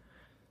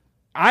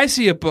 I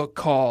see a book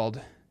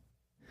called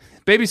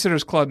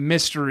Babysitter's Club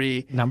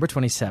Mystery. Number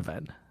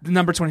 27.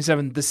 Number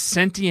 27, The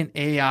Sentient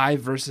AI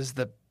versus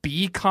the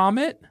Bee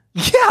Comet.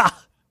 Yeah.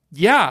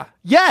 Yeah.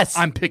 Yes.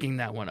 I'm picking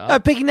that one up.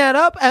 I'm picking that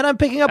up, and I'm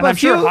picking up And a I'm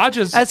few sure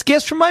Hodges- as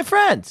gifts from my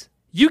friends.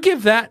 You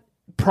give that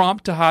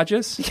prompt to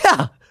Hodges?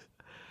 Yeah.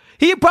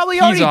 He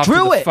probably already off to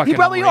drew the it. He fucking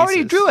probably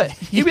already races. drew it.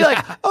 He'd be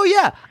like, oh,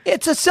 yeah,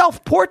 it's a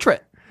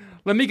self-portrait.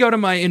 Let me go to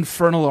my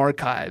infernal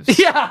archives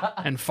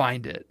and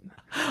find it.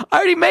 I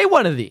already made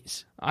one of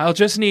these. I'll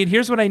just need,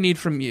 here's what I need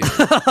from you.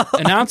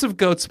 An ounce of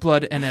goat's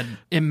blood and an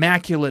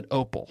immaculate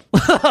opal.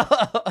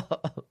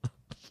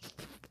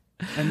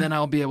 And then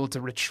I'll be able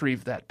to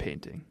retrieve that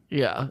painting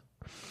Yeah.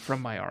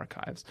 from my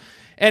archives.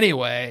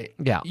 Anyway,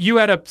 you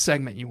had a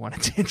segment you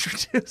wanted to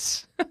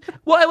introduce.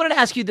 Well, I wanted to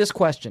ask you this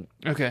question.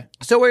 Okay.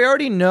 So we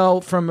already know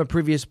from a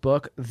previous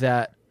book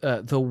that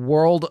the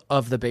world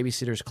of the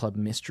Babysitter's Club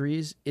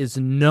Mysteries is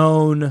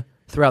known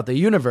throughout the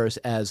universe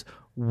as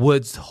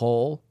Woods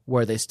Hole,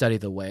 where they study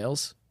the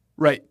whales.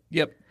 Right.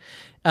 Yep.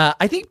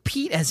 I think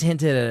Pete has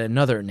hinted at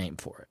another name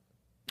for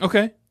it.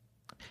 Okay.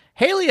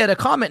 Haley had a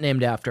comet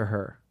named after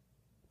her.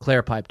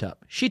 Claire piped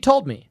up. She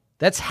told me.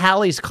 That's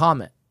Halley's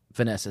Comet,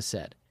 Vanessa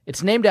said.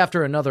 It's named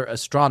after another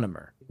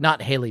astronomer,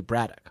 not Haley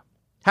Braddock.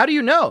 How do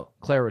you know?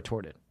 Claire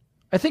retorted.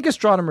 I think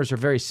astronomers are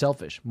very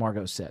selfish,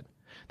 Margot said.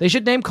 They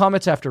should name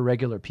comets after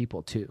regular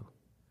people, too.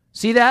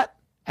 See that?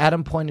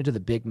 Adam pointed to the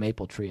big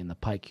maple tree in the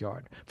Pike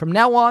yard. From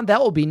now on,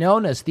 that will be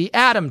known as the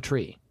Adam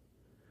tree.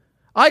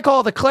 I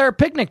call the Claire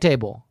picnic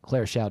table,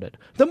 Claire shouted.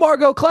 The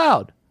Margot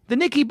Cloud, the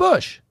Nikki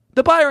Bush,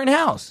 the Byron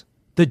House,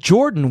 the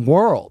Jordan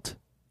World.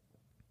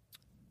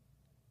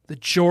 The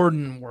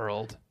Jordan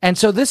World. And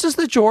so this is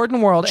the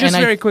Jordan World. Just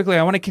and very quickly,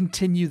 I want to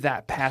continue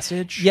that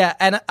passage. Yeah,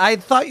 and I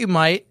thought you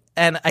might,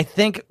 and I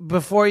think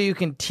before you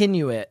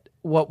continue it,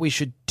 what we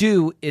should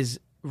do is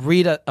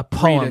read a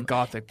poem. Read a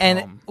Gothic poem.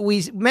 And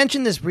we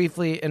mentioned this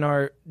briefly in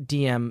our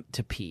DM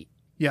to Pete.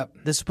 Yep.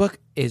 This book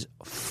is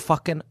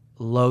fucking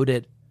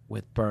loaded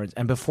with burns.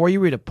 And before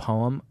you read a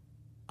poem,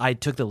 I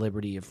took the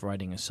liberty of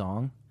writing a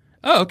song.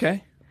 Oh,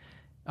 okay.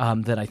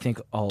 That I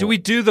think all... Do we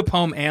do the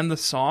poem and the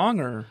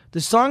song, or...?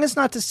 The song is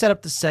not to set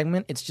up the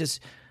segment. It's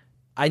just...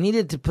 I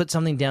needed to put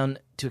something down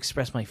to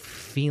express my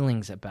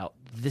feelings about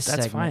this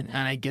That's segment. fine,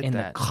 and I get in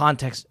that. the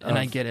context And of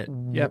I get it.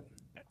 Yep.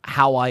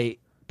 how I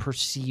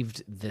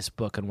perceived this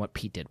book and what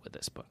Pete did with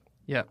this book.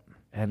 Yep.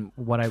 And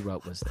what I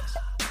wrote was this.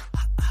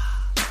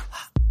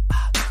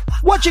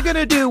 What you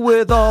gonna do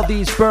with all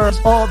these burns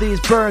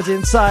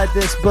inside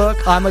this book?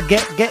 I'ma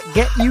get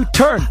you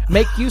turned,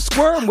 make you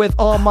squirm with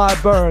all my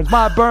burns,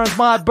 my burns,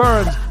 my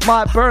burns,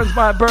 my burns,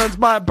 my burns,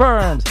 my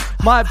burns,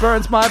 my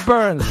burns, my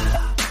burns,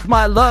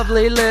 my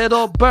lovely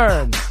little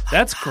burns.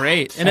 That's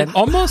great. And it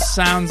almost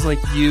sounds like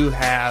you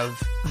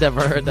have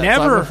never heard that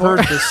never song before.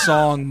 heard the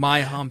song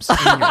My Humps in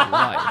your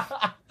life.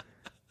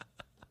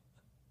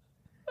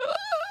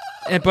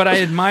 But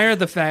I admire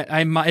the fact,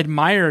 I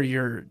admire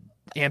your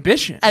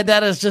ambition. And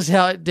that is just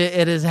how it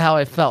is how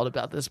I felt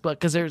about this book,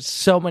 because there's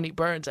so many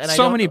burns. And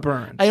So many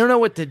burns. I don't know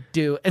what to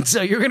do. And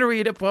so you're going to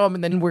read a poem,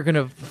 and then we're going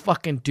to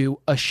fucking do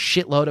a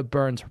shitload of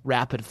burns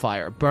rapid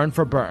fire. Burn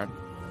for burn.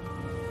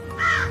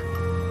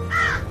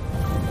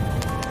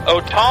 O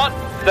taunt,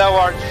 thou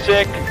art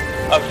sick,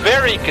 a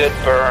very good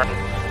burn,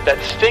 that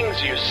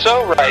stings you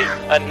so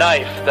right, a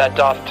knife that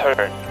doth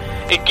turn.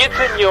 It gets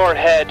in your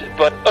head,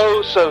 but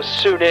oh so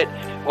soon it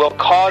will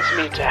cause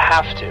me to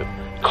have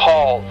to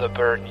call the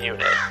burn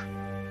unit.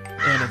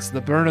 And it's the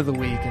burn of the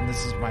week, and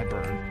this is my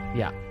burn.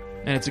 Yeah.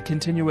 And it's a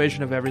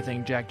continuation of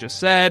everything Jack just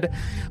said.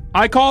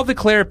 I call the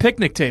Claire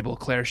picnic table,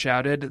 Claire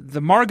shouted.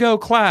 The Margot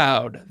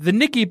Cloud, the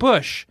Nikki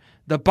Bush,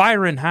 the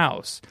Byron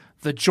House,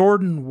 the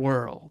Jordan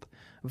World.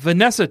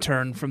 Vanessa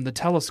turned from the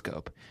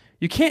telescope.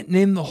 You can't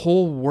name the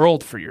whole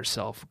world for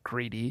yourself,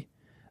 greedy.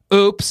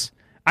 Oops,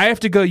 I have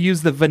to go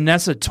use the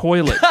Vanessa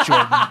toilet,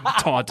 Jordan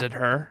taunted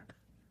her.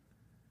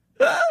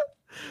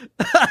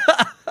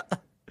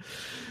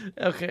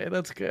 Okay,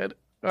 that's good.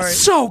 All right.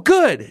 So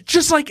good.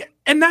 Just like,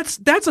 and that's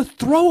a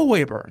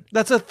throwaway burn.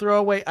 That's a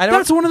throwaway.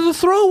 That's one of the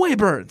throwaway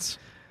burns.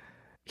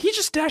 He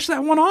just dashed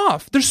that one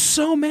off. There's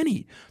so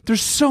many.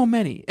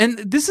 And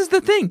this is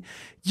the thing.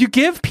 You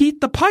give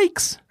Pete the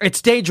pikes.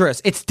 It's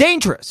dangerous.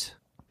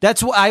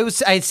 That's what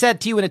I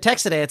said to you in a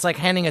text today. It's like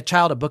handing a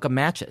child a book of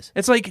matches.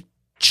 It's like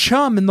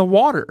chum in the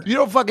water. You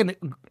don't fucking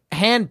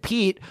hand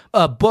Pete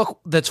a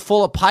book that's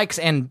full of pikes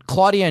and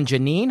Claudia and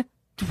Janine.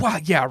 Wow,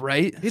 yeah,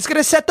 right? He's going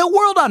to set the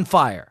world on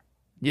fire.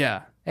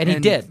 Yeah. And he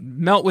did.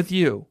 Melt with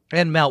you.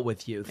 And melt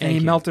with you. And he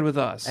melted with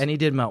us. And he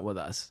did melt with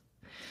us.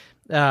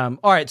 All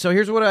right, so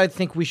here's what I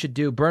think we should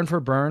do. Burn for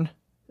burn.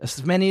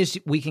 As many as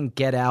we can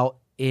get out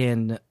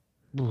in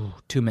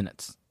 2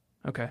 minutes.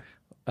 Okay.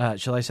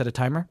 Shall I set a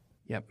timer?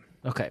 Yep.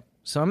 Okay.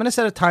 So I'm going to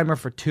set a timer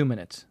for 2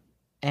 minutes.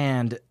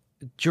 And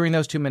during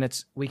those 2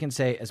 minutes, we can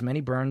say as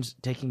many burns,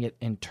 taking it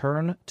in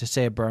turn to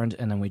say a burn,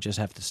 and then we just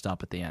have to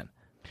stop at the end.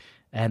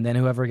 And then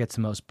whoever gets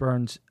the most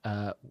burns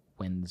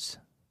wins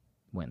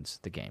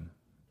the game.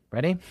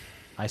 Ready?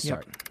 I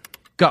start.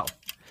 Yep. Go.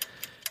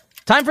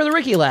 Time for the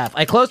Ricky laugh.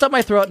 I closed up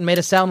my throat and made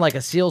a sound like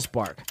a seal's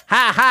bark.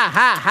 Ha, ha,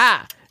 ha,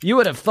 ha. You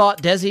would have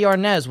thought Desi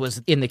Arnaz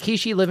was in the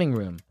Kishi living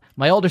room.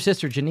 My older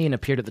sister Janine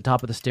appeared at the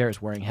top of the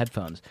stairs wearing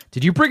headphones.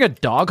 Did you bring a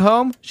dog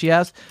home? She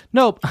asked.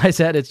 Nope, I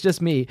said, it's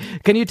just me.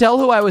 Can you tell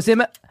who I was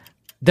in?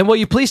 Then will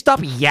you please stop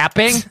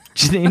yapping?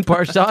 Janine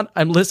barged on.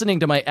 I'm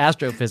listening to my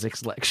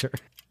astrophysics lecture.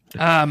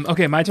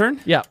 Okay, my turn?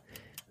 Yeah.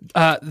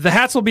 The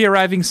hats will be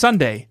arriving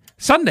Sunday.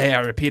 Sunday, I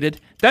repeated.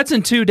 That's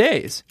in 2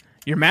 days.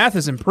 Your math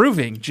is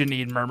improving,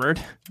 Janine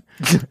murmured.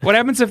 What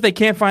happens if they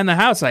can't find the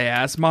house, I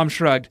asked. Mom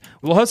shrugged.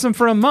 We'll host them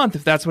for a month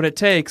if that's what it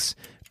takes.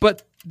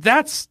 But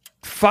that's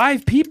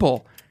 5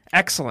 people.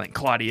 Excellent,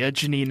 Claudia,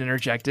 Janine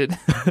interjected.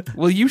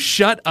 Will you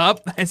shut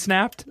up? I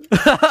snapped.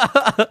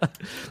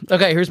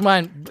 Okay, here's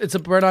mine. It's a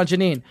burn on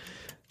Janine.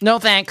 No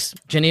thanks,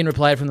 Janine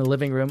replied from the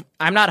living room.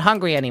 I'm not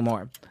hungry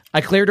anymore. I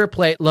cleared her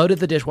plate, loaded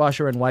the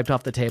dishwasher, and wiped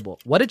off the table.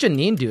 What did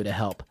Janine do to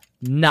help?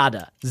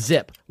 Nada.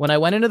 Zip. When I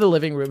went into the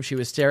living room, she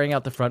was staring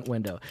out the front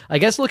window. I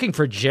guess looking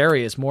for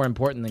Jerry is more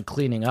important than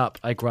cleaning up,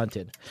 I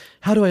grunted.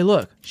 How do I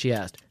look? She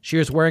asked. She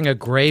was wearing a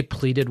gray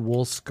pleated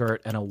wool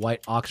skirt and a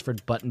white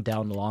Oxford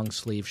button-down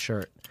long-sleeve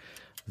shirt.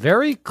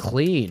 Very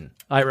clean,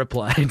 I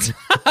replied.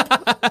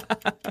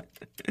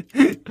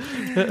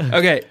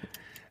 Okay.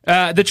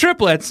 The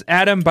triplets,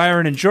 Adam,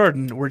 Byron, and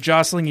Jordan, were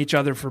jostling each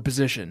other for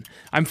position.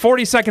 I'm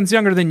 40 seconds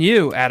younger than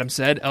you, Adam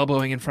said,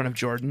 elbowing in front of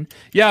Jordan.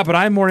 Yeah, but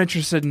I'm more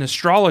interested in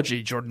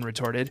astrology, Jordan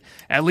retorted.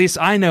 At least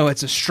I know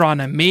it's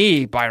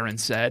astronomy, Byron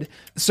said.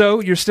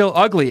 So you're still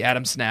ugly,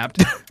 Adam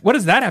snapped. What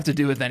does that have to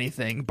do with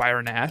anything,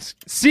 Byron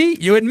asked. See,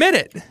 you admit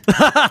it.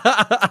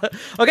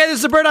 Okay, this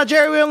is a burn on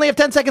Jerry. We only have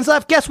 10 seconds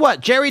left. Guess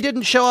what? Jerry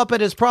didn't show up at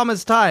his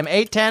promised time,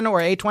 8:10 or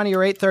 8:20 or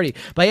 8:30.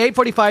 By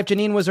 8:45,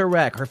 Janine was a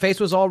wreck. Her face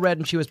was all red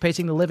and she was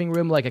pacing the living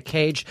room like a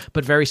caged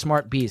but very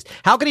smart beast.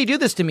 How could he do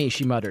this to me,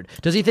 she muttered.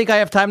 Does he think I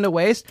have time to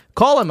waste?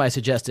 Call him, I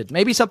suggested.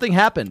 Maybe something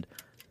happened.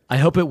 I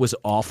hope it was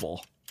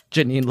awful.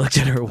 Janine looked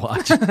at her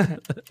watch.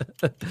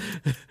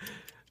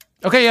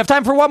 Okay, you have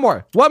time for one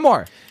more. One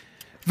more.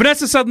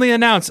 Vanessa suddenly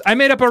announced, I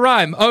made up a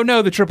rhyme. Oh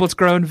no, the triplets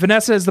groaned.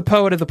 Vanessa is the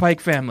poet of the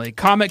Pike family.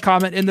 Comet,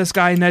 comet in the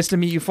sky, nice to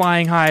meet you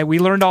flying high. We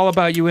learned all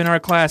about you in our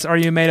class. Are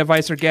you made of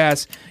ice or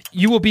gas?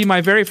 You will be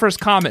my very first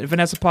comet.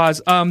 Vanessa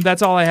paused.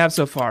 That's all I have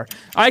so far.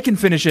 I can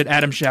finish it,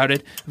 Adam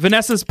shouted.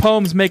 Vanessa's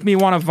poems make me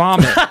want to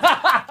vomit.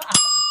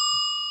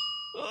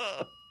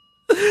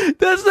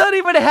 That's not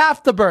even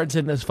half the burns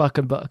in this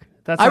fucking book.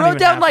 That's I not wrote even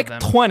down half like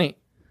of them. 20.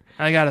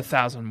 I got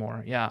 1,000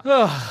 more,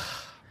 yeah.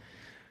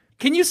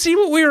 Can you see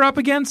what we are up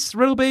against,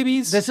 Riddle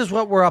Babies? This is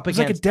what we're up It's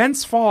against. like a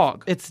dense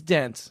fog. It's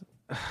dense.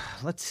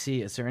 Let's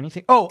see. Is there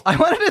anything? Oh, I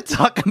wanted to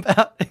talk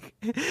about.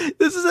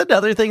 This is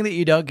another thing that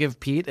you don't give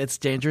Pete. It's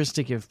dangerous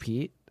to give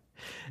Pete.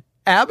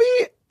 Abby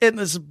in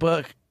this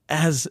book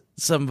has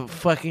some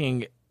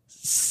fucking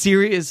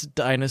serious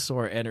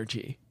dinosaur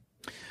energy.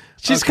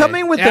 She's Okay.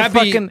 coming with Abby, the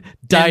fucking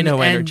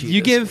dino and energy.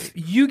 You this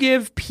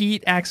give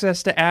Pete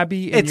access to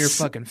Abby, and It's- you're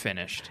fucking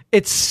finished.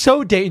 It's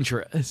so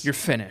dangerous. You're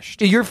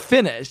finished. You're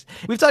finished.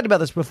 We've talked about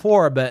this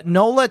before, but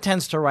Nola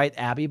tends to write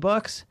Abby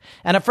books.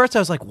 And at first I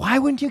was like, why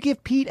wouldn't you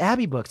give Pete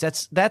Abby books?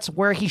 That's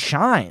where he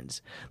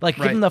shines. Like,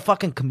 give Right. him the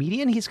fucking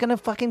comedian, he's going to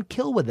fucking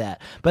kill with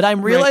that. But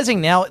I'm realizing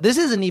now, this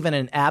isn't even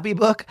an Abby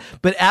book,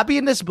 but Abby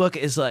in this book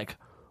is like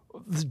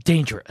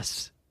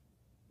dangerous.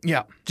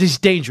 Yeah.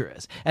 Just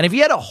dangerous. And if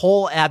you had a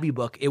whole Abby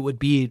book, it would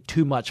be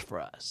too much for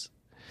us.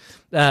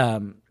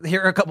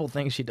 Here are a couple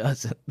things she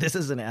does. This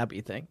is an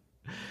Abby thing.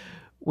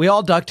 We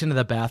all ducked into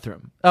the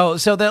bathroom. Oh,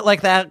 so that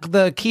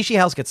the Kishi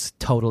house gets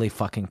totally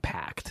fucking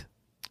packed.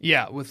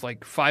 Yeah, with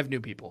like 5 new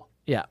people.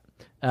 Yeah.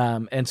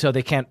 And so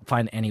they can't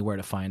find anywhere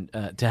to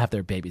have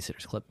their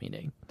babysitters club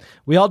meeting.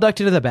 We all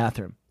ducked into the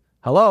bathroom.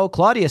 Hello,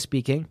 Claudia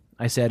speaking,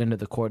 I said into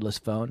the cordless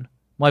phone.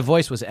 My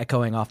voice was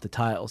echoing off the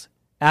tiles.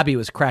 Abby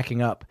was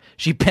cracking up.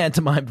 She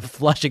pantomimed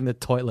flushing the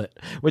toilet,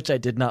 which I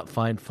did not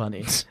find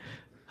funny.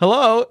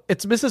 Hello,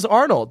 it's Mrs.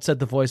 Arnold, said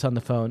the voice on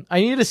the phone.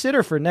 I need a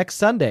sitter for next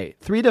Sunday.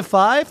 3 to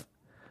 5?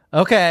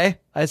 Okay,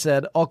 I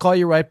said. I'll call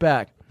you right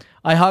back.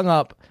 I hung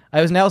up.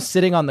 I was now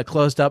sitting on the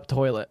closed-up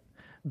toilet.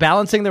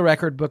 Balancing the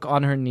record book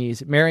on her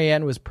knees,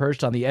 Marianne was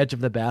perched on the edge of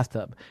the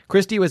bathtub.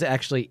 Christy was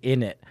actually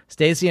in it.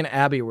 Stacy and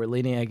Abby were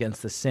leaning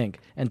against the sink,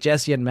 and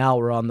Jesse and Mal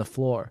were on the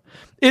floor.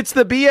 It's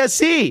the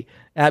BSC,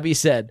 Abby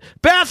said.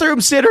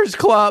 Bathroom Sitters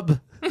Club.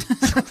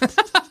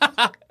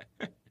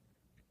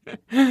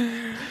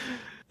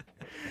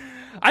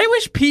 I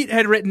wish Pete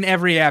had written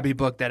every Abby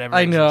book that ever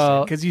existed. I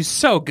know. Because he's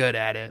so good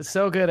at it.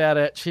 So good at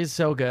it. She's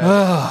so good.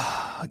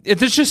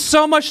 There's just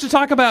so much to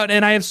talk about,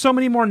 and I have so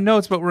many more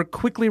notes, but we're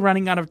quickly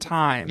running out of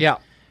time. Yeah.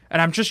 And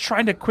I'm just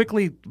trying to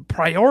quickly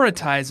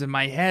prioritize in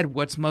my head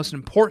what's most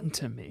important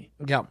to me.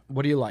 Yeah.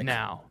 What do you like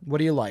now? What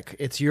do you like?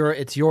 It's your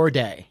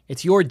day.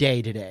 It's your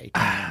day today.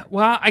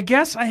 Well, I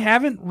guess I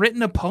haven't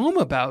written a poem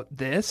about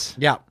this.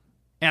 Yeah.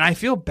 And I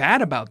feel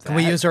bad about that. Can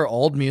we use our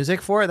old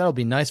music for it? That'll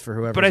be nice for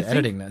whoever's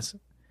editing this.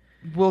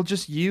 We'll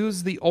just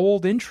use the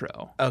old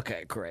intro.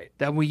 Okay, great.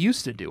 That we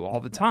used to do all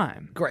the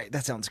time. Great.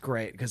 That sounds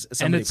great because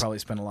somebody probably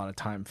spent a lot of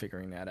time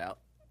figuring that out.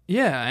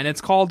 Yeah, and it's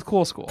called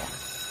Cool School.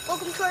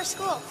 Welcome to our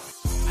school.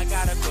 I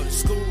gotta go to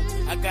school.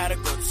 I gotta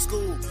go to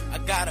school. I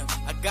gotta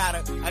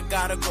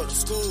go to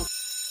school.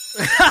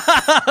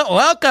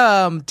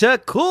 Welcome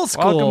to Cool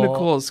School. Welcome to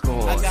Cool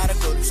School. I gotta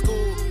go to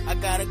school. I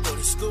gotta go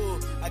to school.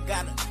 I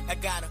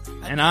gotta.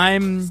 And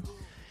I'm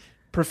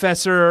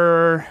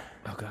Professor.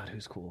 Oh God,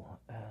 who's cool?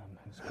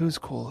 Who's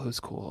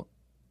cool?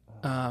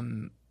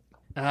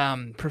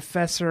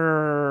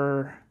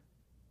 Professor.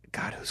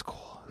 God, who's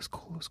cool?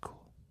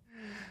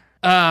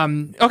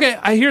 Okay,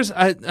 here's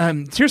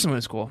someone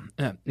who's cool.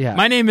 Yeah.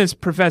 My name is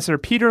Professor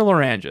Peter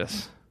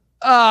Larangis.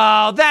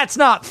 Oh, that's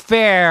not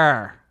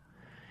fair.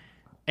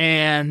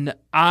 And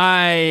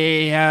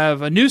I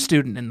have a new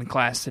student in the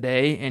class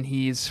today, and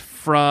he's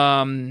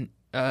from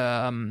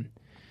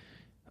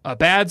a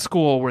bad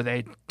school where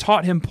they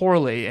taught him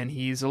poorly, and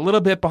he's a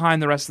little bit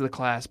behind the rest of the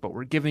class, but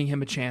we're giving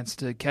him a chance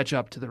to catch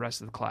up to the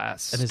rest of the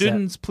class.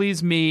 Students,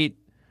 please meet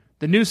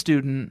the new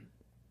student.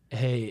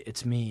 Hey,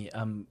 it's me.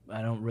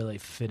 I don't really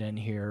fit in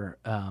here,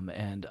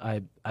 and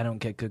I don't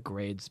get good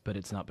grades, but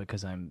it's not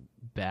because I'm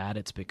bad.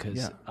 It's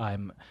because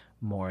I'm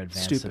more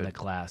advanced in the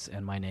class,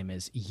 and my name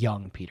is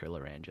Young Peter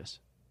Larangis.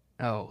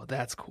 Oh,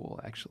 that's cool,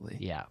 actually.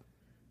 Yeah.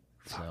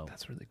 Fuck,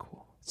 that's really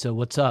cool. So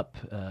what's up?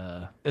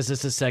 Is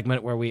this a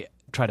segment where we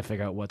try to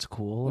figure out what's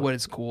cool? What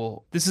is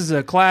cool? This is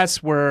a class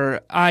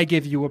where I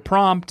give you a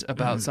prompt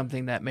about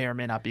something that may or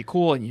may not be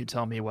cool, and you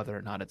tell me whether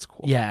or not it's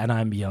cool. Yeah, and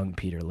I'm Young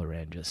Peter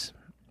Larangis.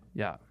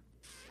 Yeah.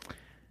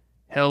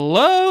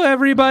 Hello,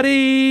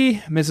 everybody,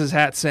 Mrs.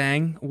 Hat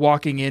sang,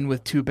 walking in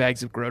with 2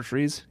 bags of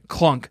groceries.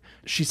 Clunk.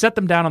 She set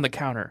them down on the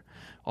counter.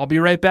 I'll be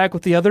right back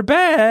with the other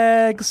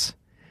bags.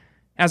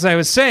 As I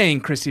was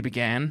saying, Christy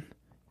began.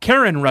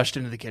 Karen rushed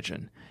into the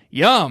kitchen.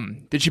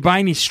 Yum! Did you buy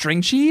any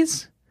string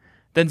cheese?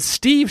 Then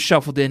Steve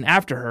shuffled in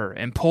after her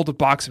and pulled a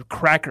box of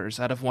crackers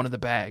out of one of the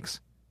bags.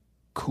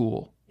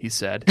 Cool, he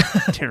said,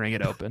 tearing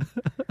it open.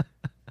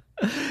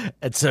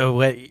 And so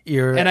what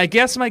you're... And I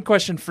guess my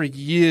question for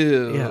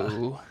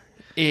you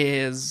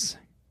is,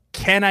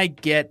 can I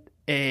get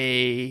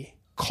a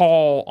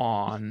call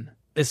on...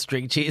 Is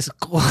string cheese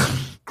cool?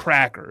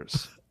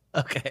 Crackers.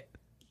 Okay.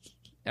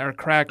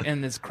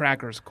 And is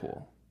crackers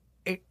cool?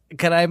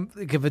 Can I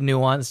give a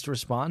nuanced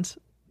response?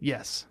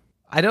 Yes.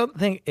 I don't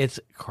think it's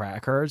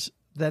crackers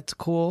that's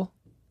cool.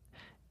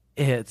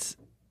 It's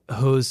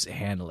who's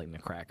handling the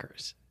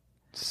crackers.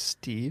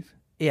 Steve?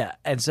 Yeah.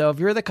 And so if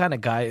you're the kind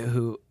of guy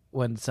who,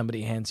 when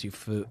somebody hands you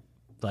food,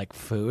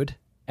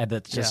 and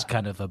that's just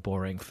kind of a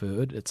boring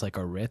food, it's like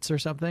a Ritz or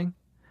something.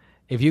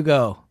 If you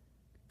go,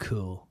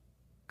 cool.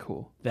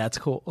 That's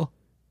cool.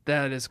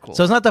 That is cool.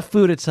 So it's not the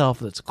food itself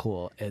that's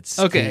cool. It's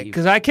okay,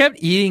 because I kept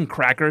eating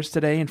crackers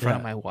today in front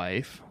of my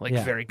wife,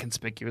 very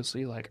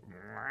conspicuously, look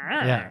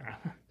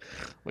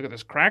at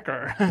this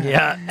cracker.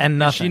 Yeah, and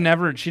nothing.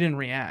 She didn't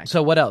react.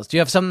 So what else? Do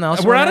you have something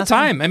else? We're out of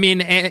time. I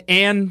mean,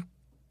 Anne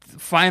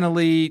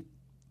finally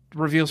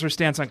reveals her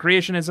stance on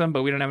creationism,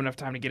 but we don't have enough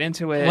time to get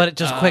into it. What,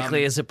 just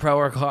quickly, is it pro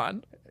or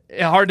con?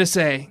 Hard to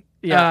say.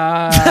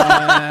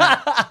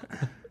 Yeah.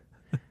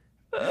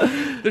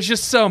 There's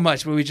just so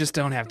much, but we just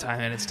don't have time,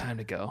 and it's time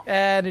to go.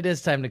 And it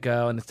is time to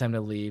go, and it's time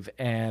to leave,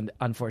 and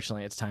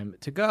unfortunately, it's time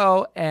to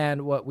go.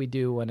 And what we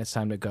do when it's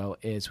time to go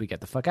is we get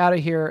the fuck out of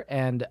here.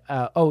 And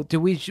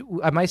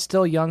am I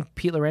still Young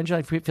Pete Larangis?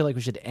 I feel like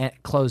we should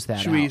close that.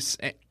 Should out. we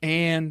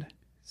and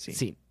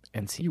scene.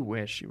 You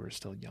wish you were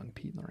still Young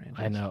Pete Larangis.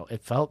 I know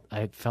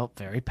I felt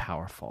very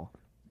powerful.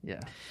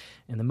 Yeah,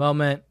 in the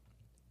moment.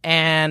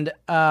 And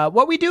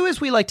what we do is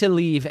we like to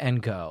leave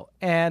and go.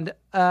 And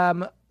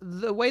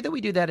the way that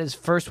we do that is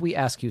first we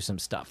ask you some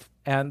stuff.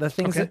 And the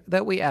things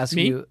that we ask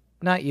you,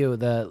 not you,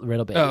 the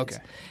riddle babies. Oh, okay.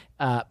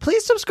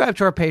 Please subscribe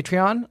to our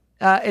Patreon.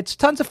 It's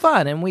tons of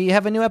fun, and we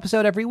have a new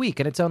episode every week,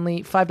 and it's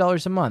only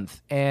 $5 a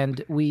month.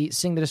 And we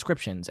sing the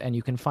descriptions, and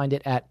you can find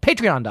it at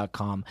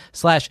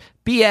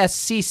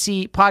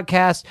patreon.com/BSCC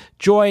podcast.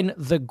 Join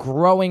the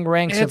growing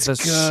ranks of the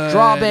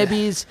Straw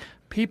Babies.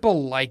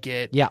 People like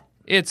it. Yeah.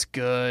 It's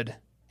good.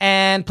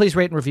 And please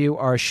rate and review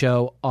our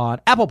show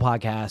on Apple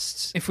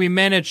Podcasts. If we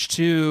manage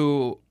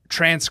to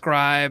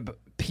transcribe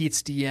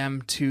Pete's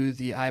DM to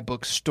the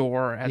iBook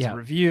store as a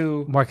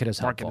review, market is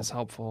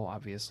helpful,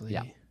 obviously.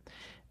 Yeah.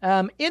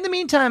 In the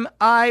meantime,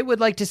 I would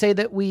like to say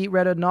that we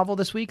read a novel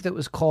this week that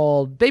was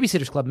called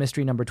Babysitter's Club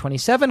Mystery Number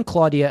 27,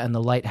 Claudia and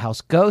the Lighthouse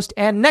Ghost.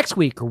 And next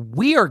week,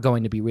 we are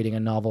going to be reading a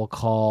novel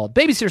called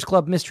Babysitter's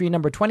Club Mystery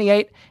Number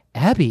 28,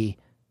 Abby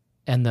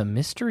and the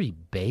mystery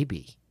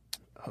baby.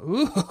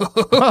 Ooh.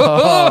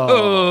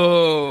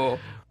 Oh.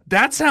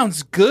 That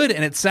sounds good,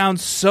 and it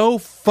sounds so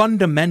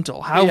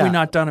fundamental. How have we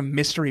not done a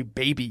mystery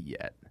baby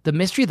yet? The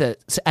mystery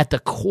that's at the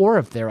core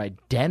of their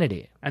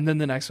identity. And then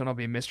the next one will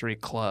be Mystery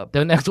Club.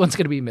 The next one's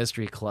going to be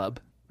Mystery Club.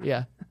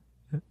 Yeah.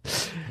 In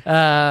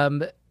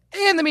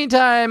the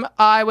meantime,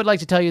 I would like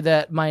to tell you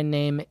that my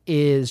name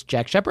is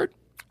Jack Shepard.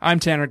 I'm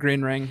Tanner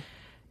Greenring.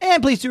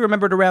 And please do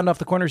remember to round off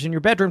the corners in your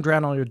bedroom,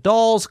 drown all your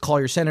dolls, call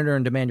your senator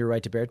and demand your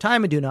right to bear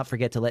time, and do not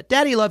forget to let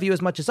Daddy love you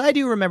as much as I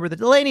do. Remember the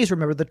Delaney's,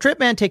 remember the Trip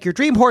Man, take your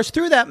dream horse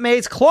through that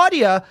maze.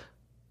 Claudia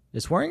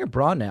is wearing a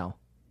bra now,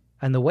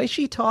 and the way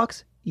she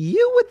talks,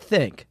 you would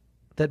think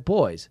that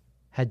boys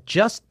had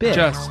just been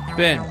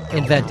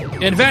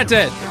invented.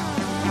 Invented!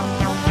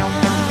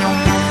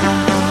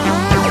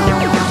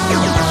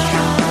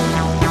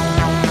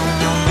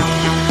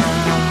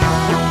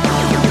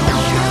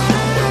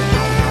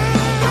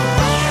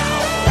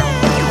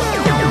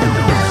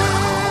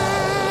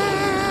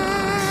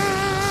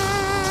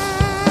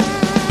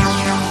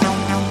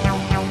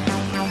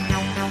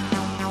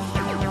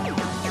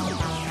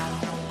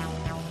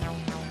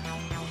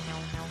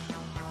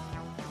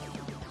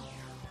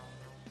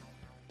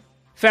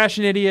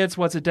 Fashion idiots.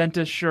 What's a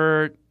dentist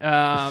shirt? We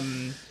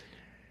know.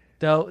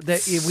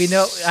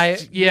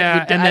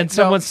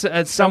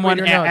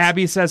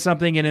 Abby says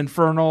something in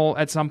Infernal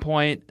at some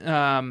point.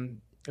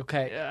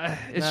 Okay,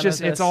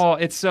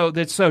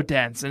 it's so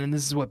dense, and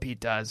this is what Pete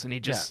does, and he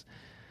just.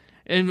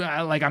 Yeah. And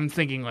I'm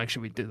thinking,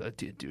 should we do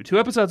 2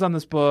 episodes on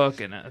this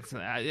book? And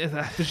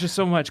there's just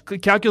so much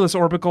calculus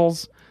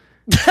orbicals.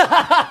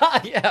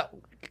 Yeah,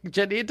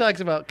 Janine talks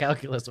about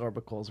calculus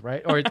orbicals,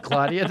 right? Or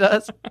Claudia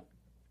does.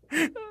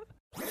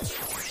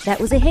 That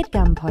was a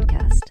HeadGum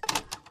podcast.